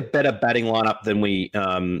 They're probably a better batting lineup than we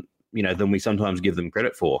sometimes give them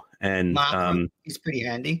credit for. And Markham is pretty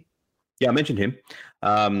handy. Yeah, I mentioned him.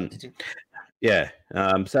 Yeah.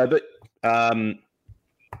 It's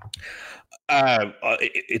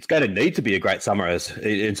going to need to be a great summer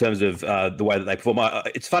in terms of the way that they perform.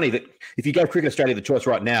 It's funny that if you gave Cricket Australia the choice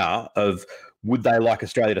right now of would they like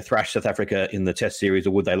Australia to thrash South Africa in the Test series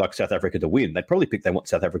or would they like South Africa to win, they'd probably pick they want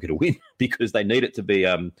South Africa to win because they need it to be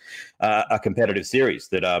a competitive series.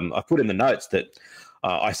 That I've put in the notes that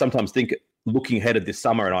I sometimes think, looking ahead of this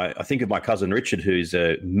summer, and I think of my cousin Richard, who's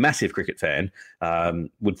a massive cricket fan,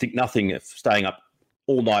 would think nothing of staying up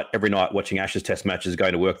all night, every night, watching Ashes Test matches,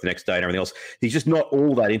 going to work the next day and everything else. He's just not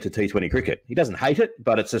all that into T20 cricket. He doesn't hate it,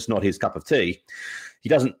 but it's just not his cup of tea. I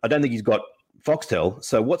don't think he's got Foxtel.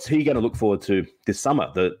 So what's he going to look forward to this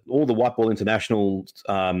summer? All the white ball internationals,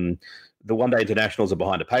 the one-day internationals are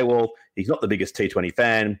behind a paywall. He's not the biggest T20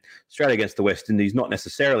 fan. Australia against the West Indies, not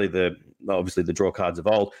necessarily obviously the draw cards of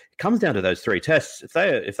old. It comes down to those 3 tests.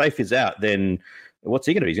 If they fizz out, then what's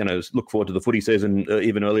he going to do? He's going to look forward to the footy season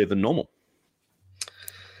even earlier than normal.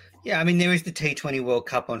 Yeah, I mean, there is the T20 World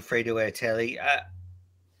Cup on free-to-air telly.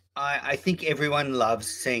 I think everyone loves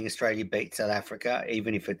seeing Australia beat South Africa,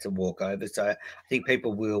 even if it's a walkover. So I think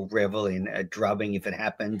people will revel in a drubbing if it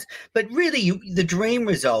happens. But really, the dream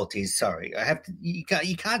result is,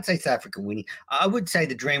 you can't say South Africa winning. I would say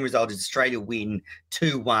the dream result is Australia win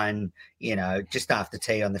 2-1, just after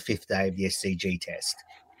tea on the 5th day of the SCG test.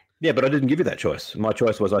 Yeah, but I didn't give you that choice. My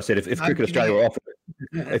choice was, I said, if Cricket Australia were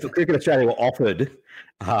offered,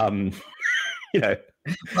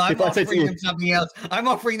 Well, I'm offering them something else. I'm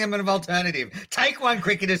offering them an alternative. Take one,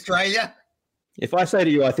 Cricket Australia. If I say to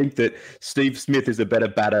you, I think that Steve Smith is a better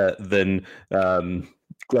batter than Glenn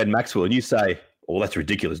Maxwell, and you say, "Oh, that's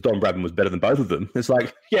ridiculous. Don Bradman was better than both of them." It's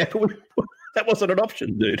like, yeah, but that wasn't an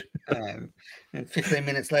option, dude. And 15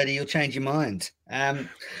 minutes later, you'll change your mind. All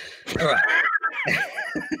right.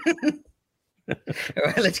 All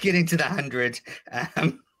right, let's get into the 100.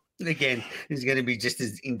 Again, this is going to be just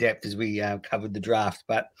as in-depth as we covered the draft.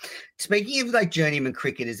 But speaking of journeyman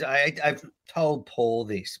cricketers, I've told Paul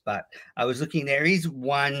this, but I was looking, there is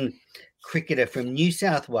one cricketer from New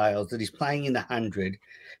South Wales that is playing in the 100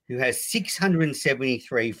 who has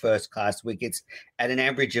 673 first-class wickets at an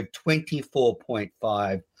average of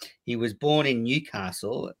 24.5. He was born in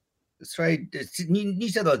Newcastle. New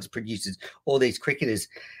South Wales produces all these cricketers.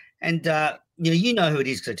 And, you know who it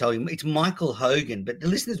is because I told you. It's Michael Hogan, but the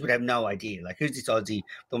listeners would have no idea. Like, who's this Aussie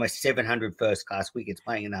with almost 700 first-class wickets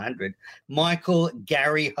playing in the 100? Michael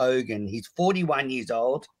Gary Hogan. He's 41 years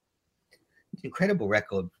old. It's an incredible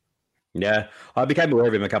record. Yeah. I became aware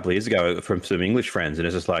of him a couple of years ago from some English friends, and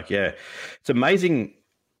it's just like, yeah, it's amazing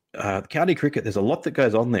county cricket, there's a lot that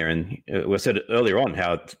goes on there, and we said earlier on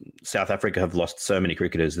how South Africa have lost so many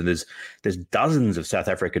cricketers, and there's dozens of South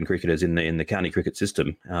African cricketers in the county cricket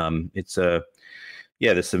system.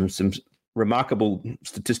 There's some remarkable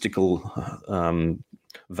statistical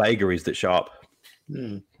vagaries that show up.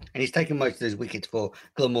 And he's taken most of those wickets for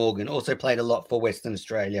Glamorgan. Also played a lot for Western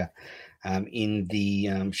Australia in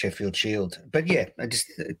the Sheffield Shield. But yeah,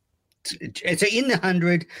 so in the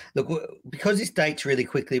 100, look, because this dates really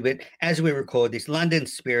quickly, but as we record this, London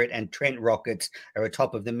Spirit and Trent Rockets are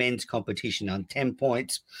atop of the men's competition on 10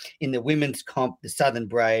 points. In the women's comp, the Southern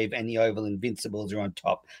Brave and the Oval Invincibles are on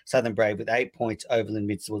top. Southern Brave with 8 points, Oval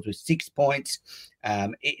Invincibles with 6 points.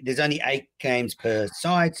 There's only 8 games per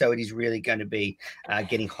side, so it is really going to be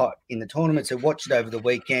getting hot in the tournament. So watch it over the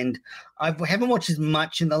weekend. I haven't watched as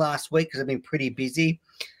much in the last week because I've been pretty busy,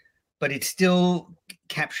 but it's still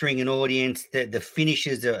capturing an audience. The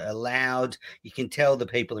finishes are loud. You can tell the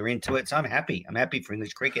people are into it. So I'm happy. I'm happy for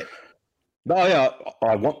English cricket. No, yeah,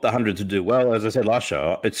 I want the 100 to do well. As I said last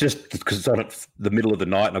show, it's just because it's on the middle of the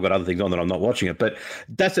night and I've got other things on that I'm not watching it. But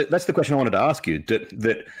that's the question I wanted to ask you. Do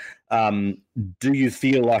you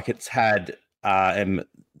feel like it's had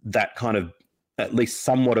that kind of at least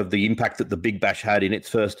somewhat of the impact that the Big Bash had in its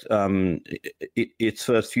first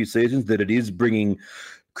few seasons, that it is bringing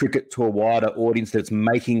cricket to a wider audience, that's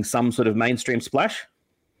making some sort of mainstream splash?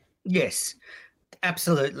 Yes,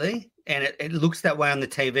 absolutely. And it looks that way on the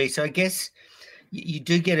TV. So I guess you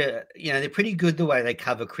do get they're pretty good the way they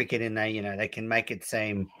cover cricket, and they can make it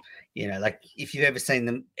seem, like if you've ever seen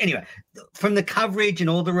them. Anyway, from the coverage and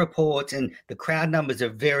all the reports, and the crowd numbers are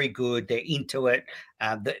very good. They're into it.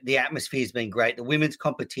 The atmosphere's been great. The women's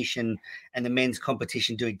competition and the men's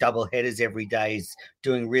competition doing double headers every day is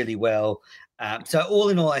doing really well. So all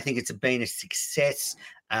in all, I think it's been a success.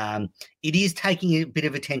 It is taking a bit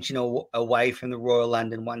of attention away from the Royal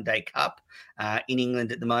London One Day Cup in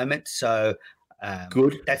England at the moment. So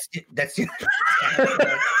good. That's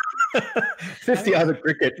 50 over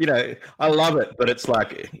cricket. I love it, but it's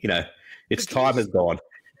like its time has gone.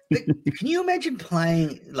 Can you imagine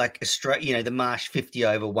playing like Australia, the Marsh 50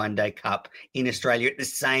 over One Day Cup in Australia at the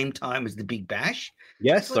same time as the Big Bash?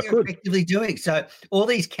 Yes, that's what I you're could. effectively doing. So all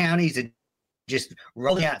these counties are just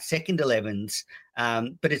rolling out second 11s,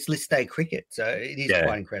 but it's list day cricket, so it is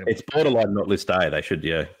quite incredible. It's borderline not list day. They should,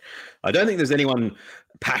 I don't think there's anyone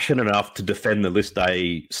passionate enough to defend the list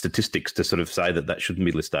day statistics to sort of say that shouldn't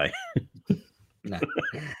be list day. No.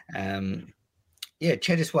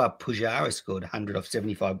 Cheteshwar Pujara scored 100 off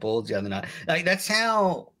 75 balls the other night. Like, that's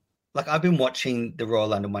how, I've been watching the Royal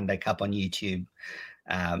London One Day Cup on YouTube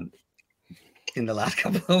in the last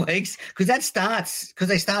couple of weeks, because they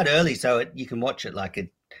start early, so you can watch it like at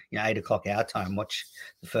 8 o'clock our time. Watch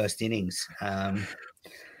the first innings. That's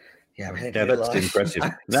impressive.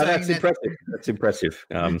 That's impressive. That's impressive.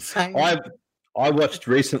 I watched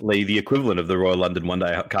recently the equivalent of the Royal London One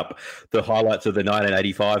Day Cup, the highlights of the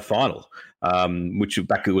 1985 final, which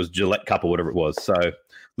back it was Gillette Cup or whatever it was. So at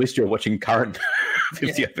least you're watching current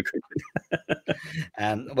 50 over cricket.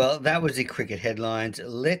 Well, that was the cricket headlines.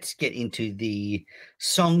 Let's get into the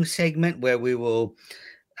song segment where we will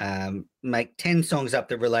make 10 songs up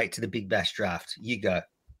that relate to the Big Bash draft. You go.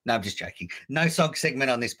 No, I'm just joking. No song segment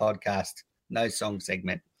on this podcast. No song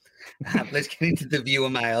segment. Let's get into the viewer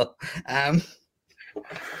mail.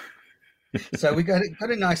 So we got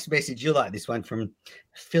a nice message. You'll like this one from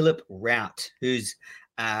Philip Rout, whose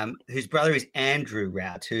brother is Andrew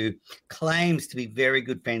Rout, who claims to be very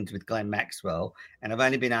good friends with Glenn Maxwell. And I've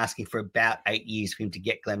only been asking for about 8 years for him to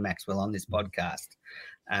get Glenn Maxwell on this podcast.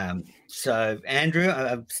 So Andrew,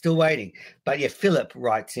 I'm still waiting. But yeah, Philip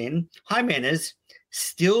writes in, "Hi Manners,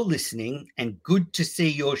 still listening and good to see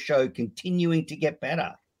your show continuing to get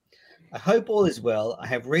better. I hope all is well. I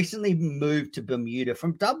have recently moved to Bermuda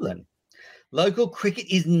from Dublin. Local cricket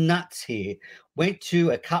is nuts here. Went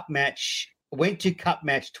to Cup Match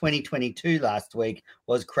 2022 last week.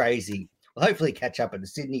 Was crazy. We'll hopefully catch up at the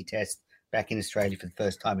Sydney Test back in Australia for the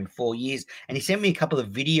first time in 4 years." And he sent me a couple of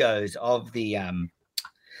videos of the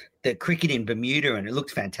cricket in Bermuda, and it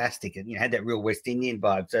looked fantastic. And had that real West Indian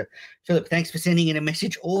vibe. So, Philip, thanks for sending in a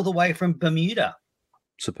message all the way from Bermuda.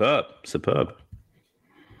 Superb.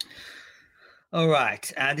 All right.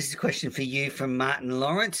 This is a question for you from Martin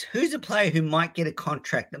Lawrence. Who's a player who might get a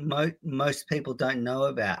contract that most people don't know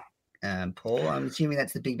about? Paul, I'm assuming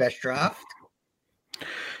that's the Big Bash draft.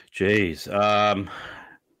 Geez.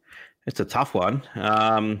 It's a tough one.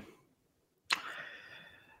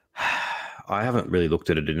 I haven't really looked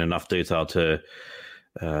at it in enough detail to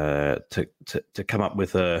come up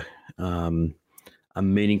with a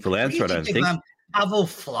meaningful answer. I don't think. Pavel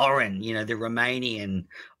Florin, the Romanian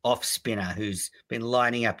off spinner who's been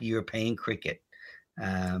lining up European cricket.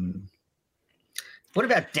 What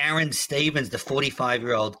about Darren Stevens, the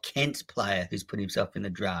 45-year-old Kent player who's put himself in the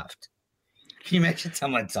draft? Can you imagine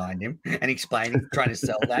someone signed him and trying to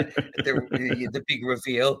sell that at the big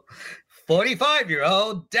reveal?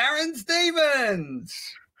 45-year-old Darren Stevens.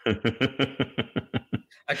 A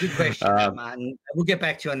good question, Martin. We'll get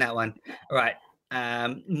back to you on that one. All right.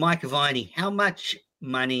 Mike Viney, how much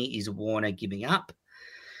money is Warner giving up?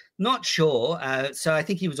 Not sure. So I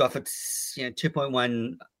think he was offered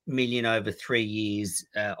 2.1 million over 3 years,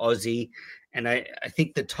 Aussie. And I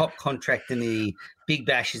think the top contract in the Big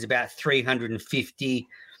Bash is about 350.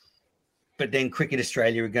 But then Cricket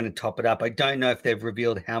Australia are going to top it up. I don't know if they've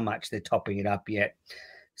revealed how much they're topping it up yet.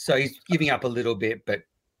 So he's giving up a little bit, but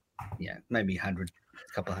maybe 100,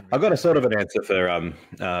 a couple hundred. I got a sort of an answer for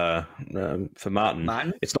Martin.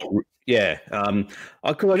 Martin? It's not. Yeah. I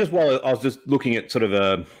was just looking at sort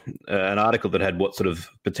of an article that had what sort of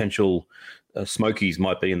potential smokies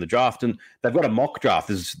might be in the draft, and they've got a mock draft.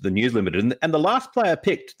 This is the News Limited, and the last player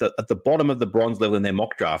picked at the bottom of the bronze level in their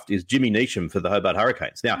mock draft is Jimmy Neesham for the Hobart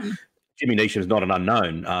Hurricanes. Now, Jimmy Neesham is not an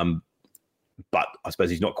unknown, but I suppose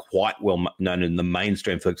he's not quite well known in the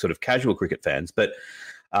mainstream for sort of casual cricket fans. But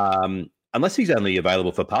unless he's only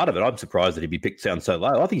available for part of it, I'm surprised that he'd be picked down so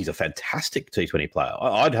low. I think he's a fantastic T20 player.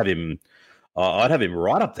 I'd have him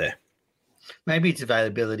right up there. Maybe it's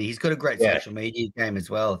availability. He's got a great social media game as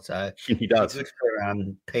well. So he does. Good for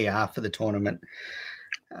PR for the tournament.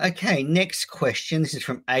 Okay, next question. This is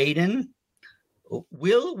from Aiden.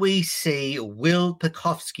 Will we see Will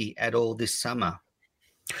Pucovski at all this summer?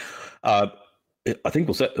 I think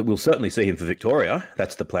we'll certainly see him for Victoria.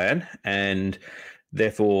 That's the plan. And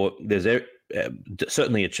therefore, there's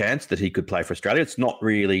certainly a chance that he could play for Australia. It's not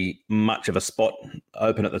really much of a spot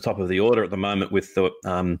open at the top of the order at the moment with the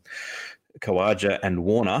Khawaja and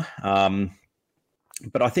Warner.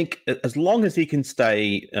 But I think as long as he can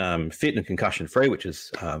stay fit and concussion-free, which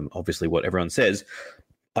is obviously what everyone says,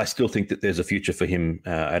 I still think that there's a future for him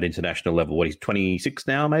at international level. He's 26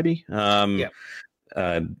 now, maybe?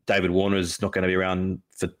 David Warner's not going to be around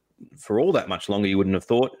for all that much longer, you wouldn't have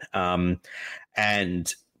thought.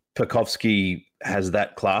 And Pucovski has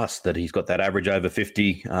that class that he's got that average over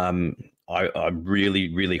 50. I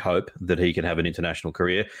really, really hope that he can have an international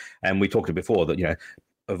career. And we talked before that,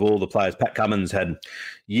 of all the players, Pat Cummins had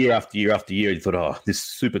year after year after year, you thought, this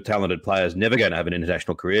super talented player is never going to have an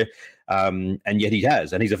international career. And yet he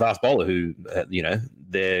has. And he's a fast bowler who,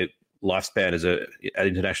 their lifespan at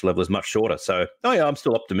international level is much shorter. So, I'm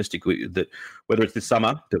still optimistic that whether it's this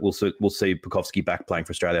summer, that we'll see Pucovski back playing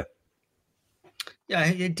for Australia. Yeah,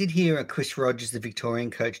 I did hear Chris Rogers, the Victorian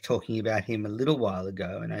coach, talking about him a little while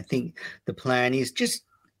ago. And I think the plan is just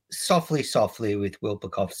softly with Will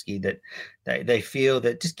Pucovski, that they feel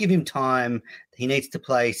that just give him time. He needs to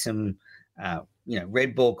play some,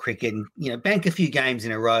 red ball cricket and, bank a few games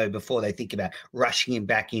in a row before they think about rushing him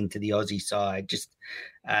back into the Aussie side.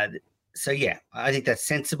 I think that's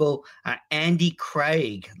sensible. Andy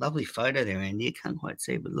Craig, lovely photo there, Andy. I can't quite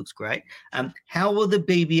see, but it looks great. How will the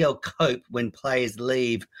BBL cope when players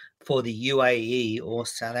leave for the UAE or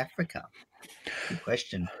South Africa? Good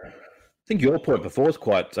question. I think your point before is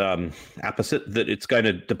quite opposite, that it's going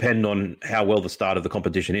to depend on how well the start of the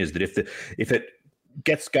competition is. That if it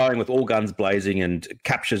gets going with all guns blazing and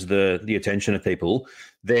captures the attention of people,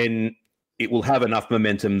 then it will have enough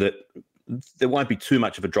momentum that there won't be too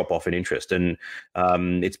much of a drop-off in interest. And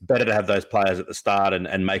it's better to have those players at the start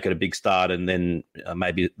and make it a big start, and then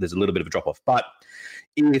maybe there's a little bit of a drop-off. But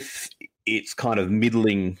if it's kind of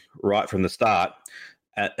middling right from the start,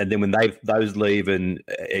 and then when those leave and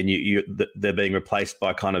they're being replaced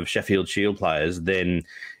by kind of Sheffield Shield players, then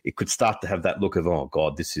it could start to have that look of, oh,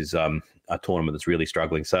 God, this is a tournament that's really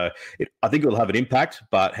struggling. So I think it will have an impact,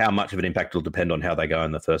 but how much of an impact will depend on how they go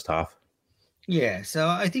in the first half. Yeah, so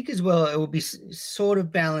I think as well it will be sort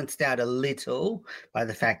of balanced out a little by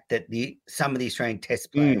the fact that some of the Australian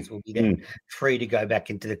Test players will be then free to go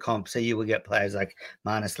back into the comp. So you will get players like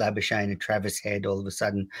Marnus Labuschagne and Travis Head all of a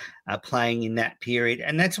sudden playing in that period.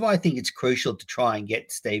 And that's why I think it's crucial to try and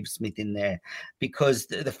get Steve Smith in there, because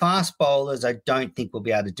the fast bowlers I don't think will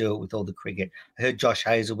be able to do it with all the cricket. I heard Josh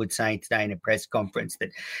Hazlewood saying today in a press conference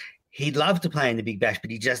that he'd love to play in the Big Bash, but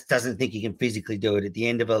he just doesn't think he can physically do it at the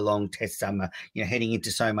end of a long Test summer, heading into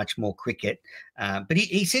so much more cricket. But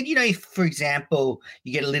he said, if, for example,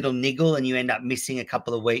 you get a little niggle and you end up missing a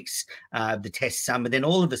couple of weeks of the Test summer, then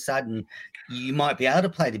all of a sudden you might be able to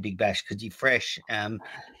play the Big Bash because you're fresh.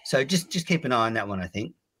 So just keep an eye on that one, I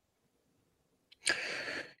think.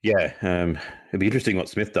 Yeah, it'd be interesting what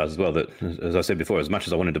Smith does as well. That, as I said before, as much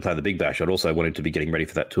as I wanted to play the Big Bash, I'd also wanted to be getting ready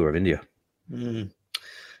for that tour of India.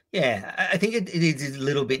 Yeah, I think it is a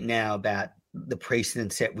little bit now about the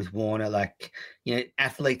precedent set with Warner. Like,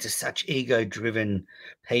 athletes are such ego-driven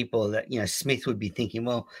people that, Smith would be thinking,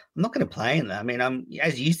 well, I'm not going to play in that. I mean,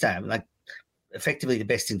 as you say, I'm like effectively the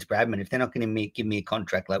best since Bradman. If they're not going to give me a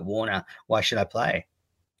contract like Warner, why should I play?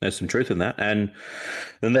 There's some truth in that, and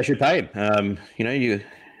then they should pay him.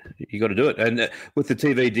 You got to do it. And with the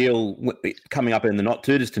TV deal coming up in the not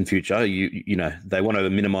too distant future, you know they want to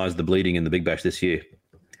minimise the bleeding in the Big Bash this year.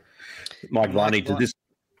 Mike Viney, does this?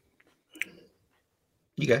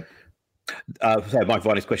 You go. So Mike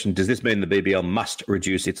Viney's question: does this mean the BBL must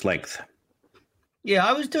reduce its length? Yeah,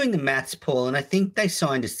 I was doing the maths, Paul, and I think they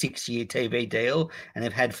signed a 6-year TV deal, and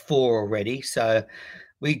they've had 4 already. So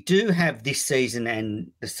we do have this season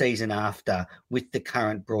and the season after with the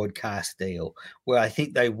current broadcast deal, where I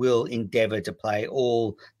think they will endeavour to play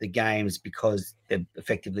all the games because they've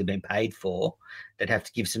effectively been paid for. They'd have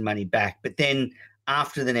to give some money back. But then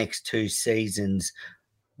after the next 2 seasons,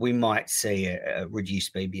 we might see a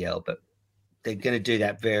reduced BBL, but they're going to do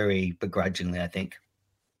that very begrudgingly, I think.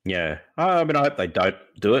 Yeah. I mean, I hope they don't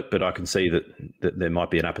do it, but I can see that there might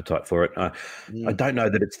be an appetite for it. I don't know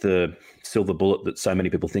that it's the silver bullet that so many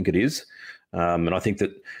people think it is. And I think that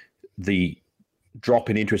the drop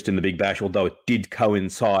in interest in the Big Bash, although it did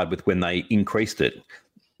coincide with when they increased it,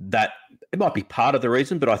 that it might be part of the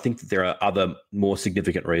reason, but I think that there are other more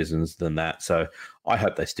significant reasons than that. So I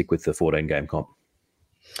hope they stick with the 14-game comp.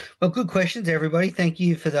 Well, good questions, everybody. Thank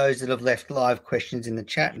you for those that have left live questions in the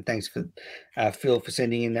chat, and thanks for Phil for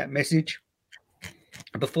sending in that message.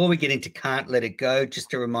 Before we get into Can't Let It Go,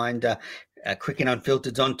 just a reminder, Cricket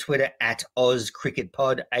Unfiltered's on Twitter at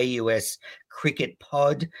AusCricketPod, AUS Cricket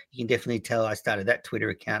Pod. You can definitely tell I started that Twitter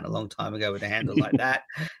account a long time ago with a handle like that.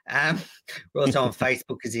 We're also on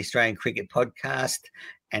Facebook as the Australian Cricket Podcast,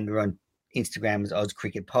 and we're on Instagram as Oz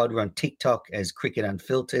Cricket Pod. We're on TikTok as Cricket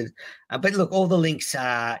Unfiltered. But look, all the links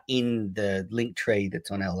are in the link tree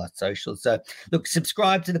that's on our socials. So look,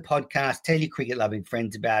 subscribe to the podcast. Tell your cricket-loving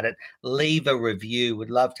friends about it. Leave a review. Would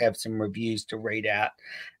love to have some reviews to read out.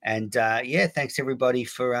 And, thanks, everybody,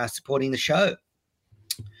 for supporting the show.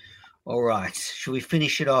 All right. Should we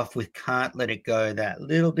finish it off with Can't Let It Go? That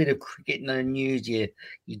little bit of cricket news you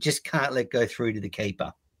just can't let go through to the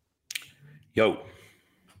keeper. Yo.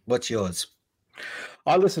 What's yours?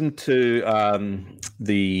 I listened to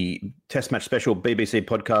the Test Match Special BBC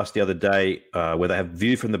podcast the other day where they have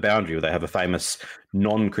View from the Boundary, where they have a famous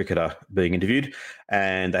non-cricketer being interviewed.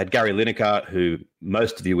 And they had Gary Lineker, who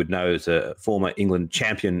most of you would know is a former England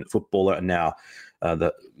champion footballer and now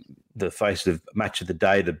the face of Match of the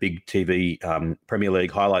Day, the big TV Premier League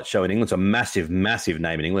highlight show in England. It's a massive, massive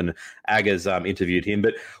name in England. Aggers interviewed him.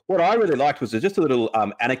 But what I really liked was just a little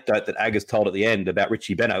anecdote that Aggers told at the end about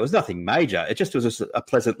Richie Benaud. It was nothing major. It just was a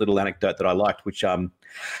pleasant little anecdote that I liked, which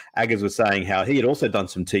Aggers was saying how he had also done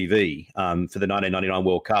some TV for the 1999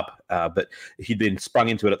 World Cup, but he'd been sprung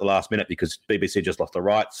into it at the last minute because BBC just lost the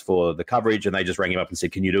rights for the coverage, and they just rang him up and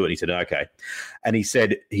said, "Can you do it?" And he said, "Okay." And he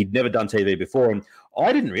said he'd never done TV before. And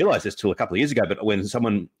I didn't realise this till a couple of years ago, but when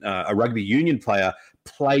someone, a rugby union player,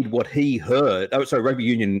 played what he heard, rugby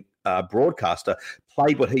union broadcaster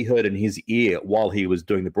played what he heard in his ear while he was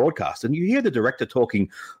doing the broadcast. And you hear the director talking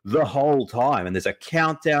the whole time, and there's a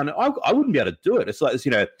countdown. I wouldn't be able to do it. It's like,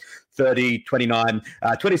 30, 29,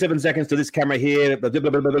 27 seconds to this camera here, blah, blah,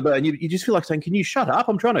 blah, blah, blah, and you just feel like saying, "Can you shut up?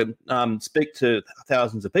 I'm trying to speak to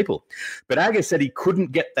thousands of people." But Aggers said he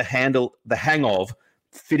couldn't get the hang of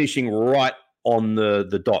finishing right on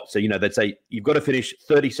the dot. So, they'd say, "You've got to finish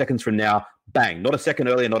 30 seconds from now, bang, not a second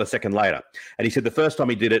earlier, not a second later." And he said the first time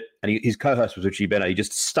he did it, and his co-host was Richie Benaud, he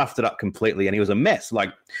just stuffed it up completely, and he was a mess.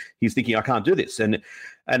 Like, he's thinking, "I can't do this." And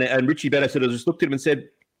Richie Benaud sort of just looked at him and said,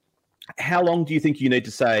 "How long do you think you need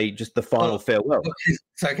to say just the final farewell?"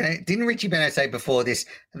 So didn't Richie Benaud say before this,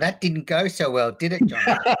 "That didn't go so well, did it,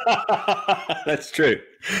 John?" That's true.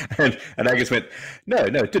 And Aggers went, No,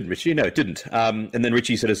 it didn't, Richie. No, it didn't. And then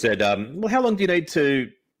Richie sort of said, "Well, how long do you need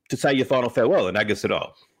to say your final farewell?" And Aggers said,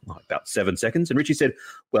 about 7 seconds. And Richie said,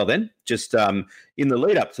 "Well, then, just in the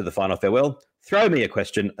lead up to the final farewell, throw me a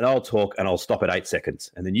question and I'll talk and I'll stop at 8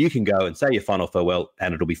 seconds. And then you can go and say your final farewell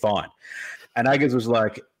and it'll be fine." And Aggers was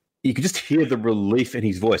like, you could just hear the relief in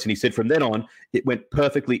his voice. And he said, from then on, it went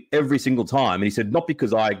perfectly every single time. And he said, not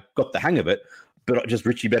because I got the hang of it, but just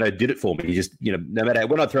Richie Benaud did it for me. He just, no matter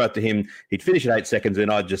when I throw it to him, he'd finish at 8 seconds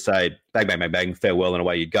and I'd just say, bang, bang, bang, bang, farewell, and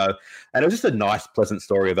away you'd go. And it was just a nice, pleasant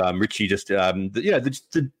story of Richie, just,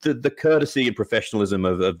 the courtesy and professionalism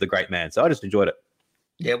of the great man. So I just enjoyed it.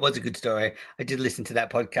 Yeah, it was a good story. I did listen to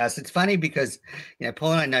that podcast. It's funny because,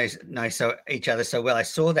 Paul and I know each other so well. I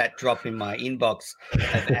saw that drop in my inbox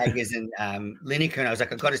of Aggers and Lineker, and I was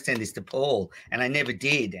like, I've got to send this to Paul, and I never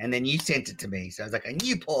did. And then you sent it to me, so I was like, I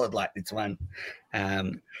knew Paul would like this one.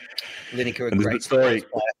 Lineker, a great story.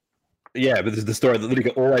 Yeah, but there's the story that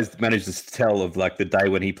Lineker always manages to tell of, like, the day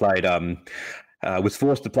when he played. Was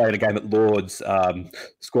forced to play in a game at Lords,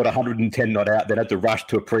 scored 110 not out, then had to rush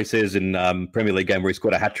to a pre-season Premier League game where he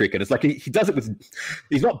scored a hat-trick. And it's like he does it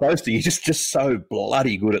he's not boasting, he's just so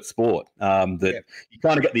bloody good at sport that you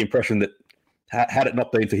kind of get the impression that had it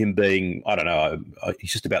not been for him being, I don't know,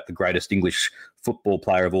 he's just about the greatest English football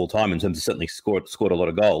player of all time in terms of certainly scored a lot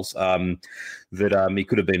of goals, that he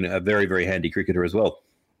could have been a very, very handy cricketer as well.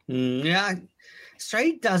 Yeah.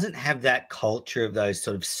 Australia doesn't have that culture of those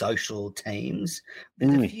sort of social teams.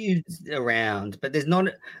 There's a few around, but there's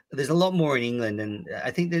a lot more in England. And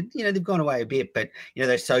I think that, they've gone away a bit, but,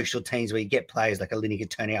 those social teams where you get players like a Lineker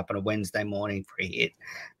turning up on a Wednesday morning for a hit.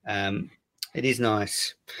 It is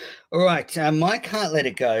nice. All right. My Can't Let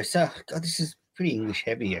It Go. So, God, this is pretty English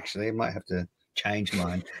heavy, actually. I might have to change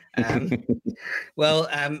mine.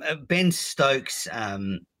 Ben Stokes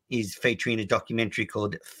is featuring a documentary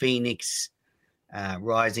called Phoenix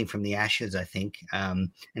Rising from the Ashes, I think,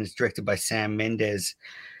 and it's directed by Sam Mendes.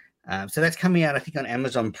 So that's coming out, I think, on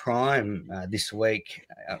Amazon Prime this week.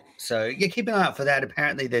 So keep an eye out for that.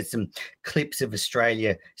 Apparently, there's some clips of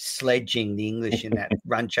Australia sledging the English in that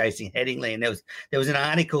run chasing Headingley, and there was an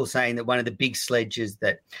article saying that one of the big sledges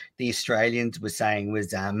that the Australians were saying was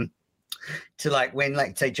to, like, when,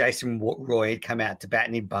 like, say Jason Roy had come out to bat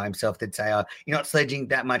and he'd by himself, they'd say, "Oh, you're not sledging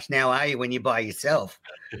that much now, are you? When you're by yourself?"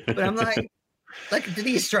 But I'm like. Like, do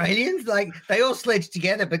the Australians, like, they all sledge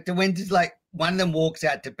together, but when does, like, one of them walks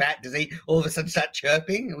out to bat, does he all of a sudden start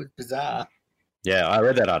chirping? It was bizarre. Yeah, I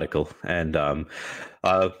read that article, and,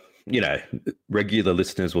 regular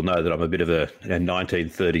listeners will know that I'm a bit of a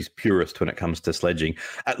 1930s purist when it comes to sledging.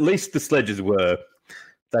 At least the sledges were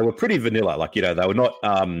pretty vanilla. Like, they were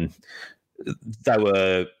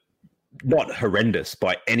not horrendous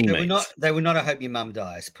by any means. They were not I Hope Your Mum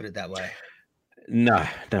Dies, put it that way. No,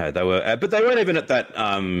 they were, but they weren't even at that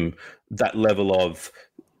that level of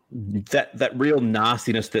that real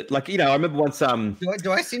nastiness. That, like, I remember once.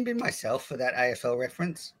 Do I sin bin myself for that AFL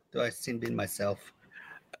reference? Do I sin bin myself?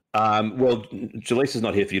 Well, Jaleesa's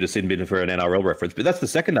not here for you to sin bin for an NRL reference, but that's the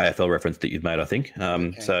second AFL reference that you've made, I think.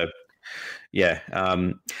 Okay. So, yeah,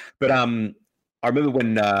 but I remember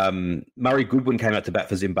when Murray Goodwin came out to bat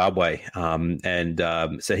for Zimbabwe,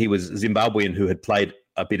 so he was Zimbabwean who had played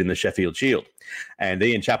a bit in the Sheffield Shield. And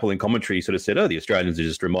Ian Chappell in commentary sort of said, the Australians are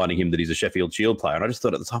just reminding him that he's a Sheffield Shield player. And I just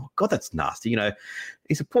thought at the time, God, that's nasty.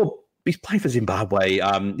 He's playing for Zimbabwe.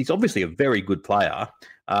 He's obviously a very good player.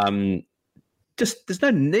 There's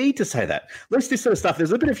no need to say that. At least this sort of stuff,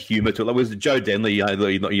 there's a bit of humour to it. Like, was Joe Denley, you're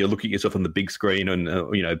looking at yourself on the big screen and,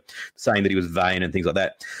 saying that he was vain and things like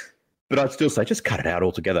that. But I'd still say just cut it out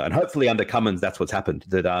altogether. And hopefully under Cummins, that's what's happened.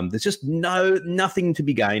 That there's just nothing to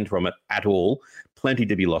be gained from it at all. Plenty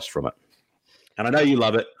to be lost from it. And I know you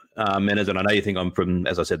love it, Menes, and I know you think I'm from,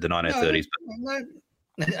 as I said, the 1930s.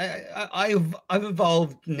 I've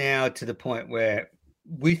evolved now to the point where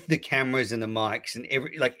with the cameras and the mics and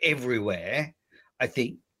everywhere, I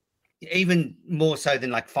think even more so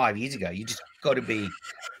than like 5 years ago, you just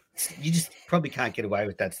probably can't get away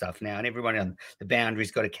with that stuff now. And everyone on the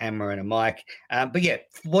boundary's got a camera and a mic. But yeah,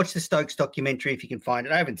 watch the Stokes documentary if you can find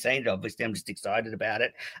it. I haven't seen it, obviously. I'm just excited about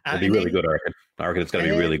it. It'll be really good, I reckon. I reckon it's going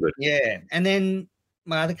to be really good. Yeah. And then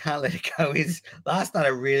my other Can't Let It Go is last night I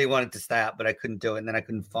really wanted to stay up, but I couldn't do it. And then I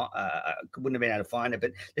wouldn't have been able to find it.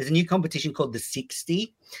 But there's a new competition called the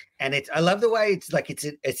 60. And I love the way it's like it's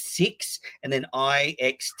a 6 and then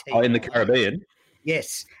IXT. Oh, in the Caribbean?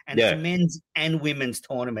 Yes, and it's a men's and women's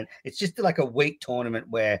tournament. It's just like a week tournament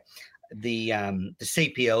where the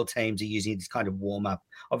CPL teams are using it as kind of warm up.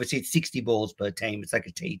 Obviously, it's 60 balls per team. It's like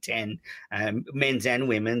a T10, men's and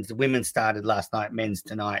women's. The women's started last night, men's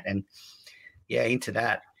tonight, and yeah, into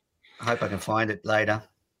that. I hope I can find it later.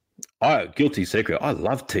 Guilty secret. I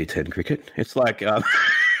love T10 cricket. It's like.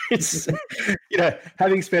 It's,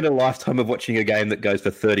 having spent a lifetime of watching a game that goes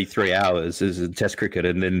for 33 hours as a test cricket,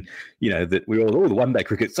 and then, that we all, the one-day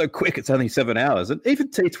cricket's so quick, it's only 7 hours. And even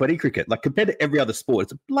T20 cricket, like compared to every other sport,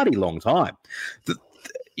 it's a bloody long time.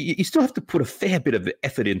 You still have to put a fair bit of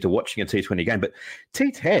effort into watching a T20 game, but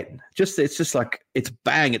T10, it's just like, it's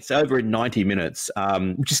bang, it's over in 90 minutes,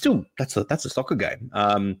 which is still, that's a soccer game.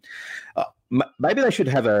 Maybe they should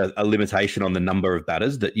have a limitation on the number of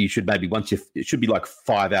batters that you should maybe it should be like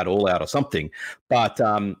 5 all out or something. But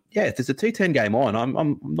if there's a T10 game on,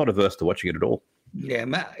 I'm not averse to watching it at all. Yeah,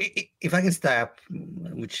 if I can stay up,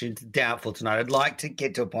 which is doubtful tonight, I'd like to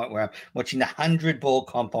get to a point where I'm watching the 100-ball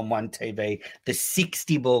comp on one TV, the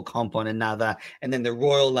 60-ball comp on another, and then the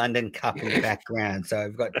Royal London Cup in the background. So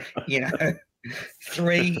I've got,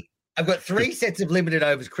 I've got three sets of limited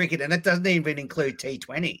overs cricket, and that doesn't even include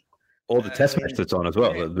T20. Or the test match that's on as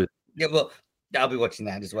well. Yeah, well, I'll be watching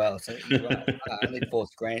that as well. So you're right. I need 4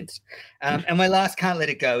 screens. And my last can't let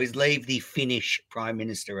it go is leave the Finnish Prime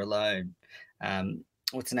Minister alone.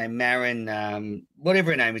 What's her name? Marin,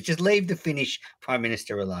 whatever her name is. Just leave the Finnish Prime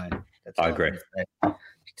Minister alone. That's I agree.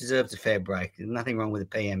 She deserves a fair break. There's nothing wrong with the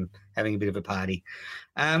PM having a bit of a party.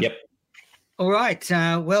 Yep. All right.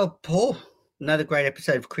 Well, Paul, another great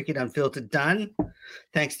episode of Cricket Unfiltered done.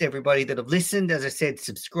 Thanks to everybody that have listened. As I said,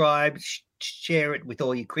 subscribe, share it with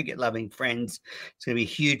all your cricket-loving friends. It's going to be a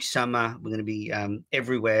huge summer. We're going to be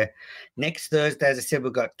everywhere. Next Thursday, as I said,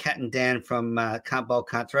 we've got Cat and Dan from Can't Bowl,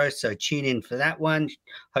 Can't Throw, so tune in for that one,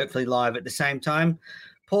 hopefully live at the same time.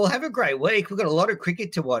 Paul, have a great week. We've got a lot of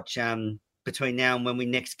cricket to watch between now and when we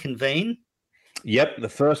next convene. Yep, the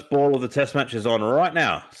first ball of the test match is on right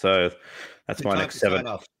now, so that's my next 7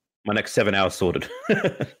 hours sorted.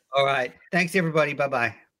 All right. Thanks, everybody.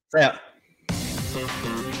 Bye-bye. See ya.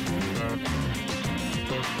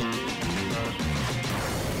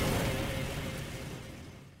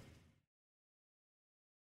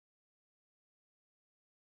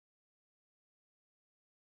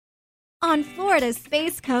 On Florida's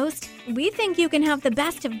Space Coast, we think you can have the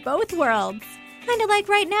best of both worlds. Kind of like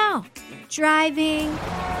right now. Driving,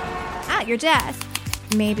 at your desk,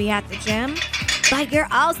 maybe at the gym, but you're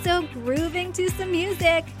also grooving to some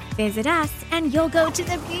music. Visit us and you'll go to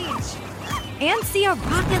the beach and see a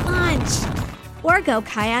rocket launch. Or go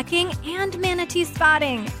kayaking and manatee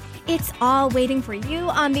spotting. It's all waiting for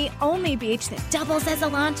you on the only beach that doubles as a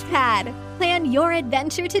launch pad. Plan your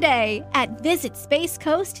adventure today at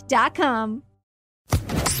visitspacecoast.com.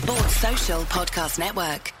 Sports Social Podcast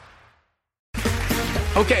Network.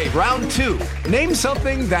 Okay, round 2. Name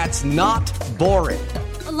something that's not boring.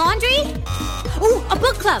 A laundry? Ooh, a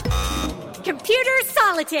book club. Computer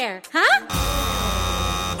solitaire, huh?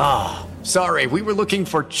 Ah, sorry, we were looking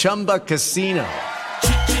for Chumba Casino.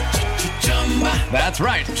 That's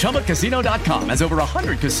right. ChumbaCasino.com has over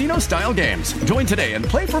 100 casino-style games. Join today and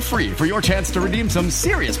play for free for your chance to redeem some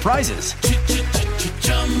serious prizes.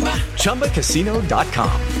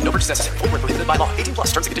 ChumbaCasino.com. No purchase necessary. Void where prohibited by law. 18+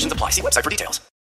 terms and conditions apply. See website for details.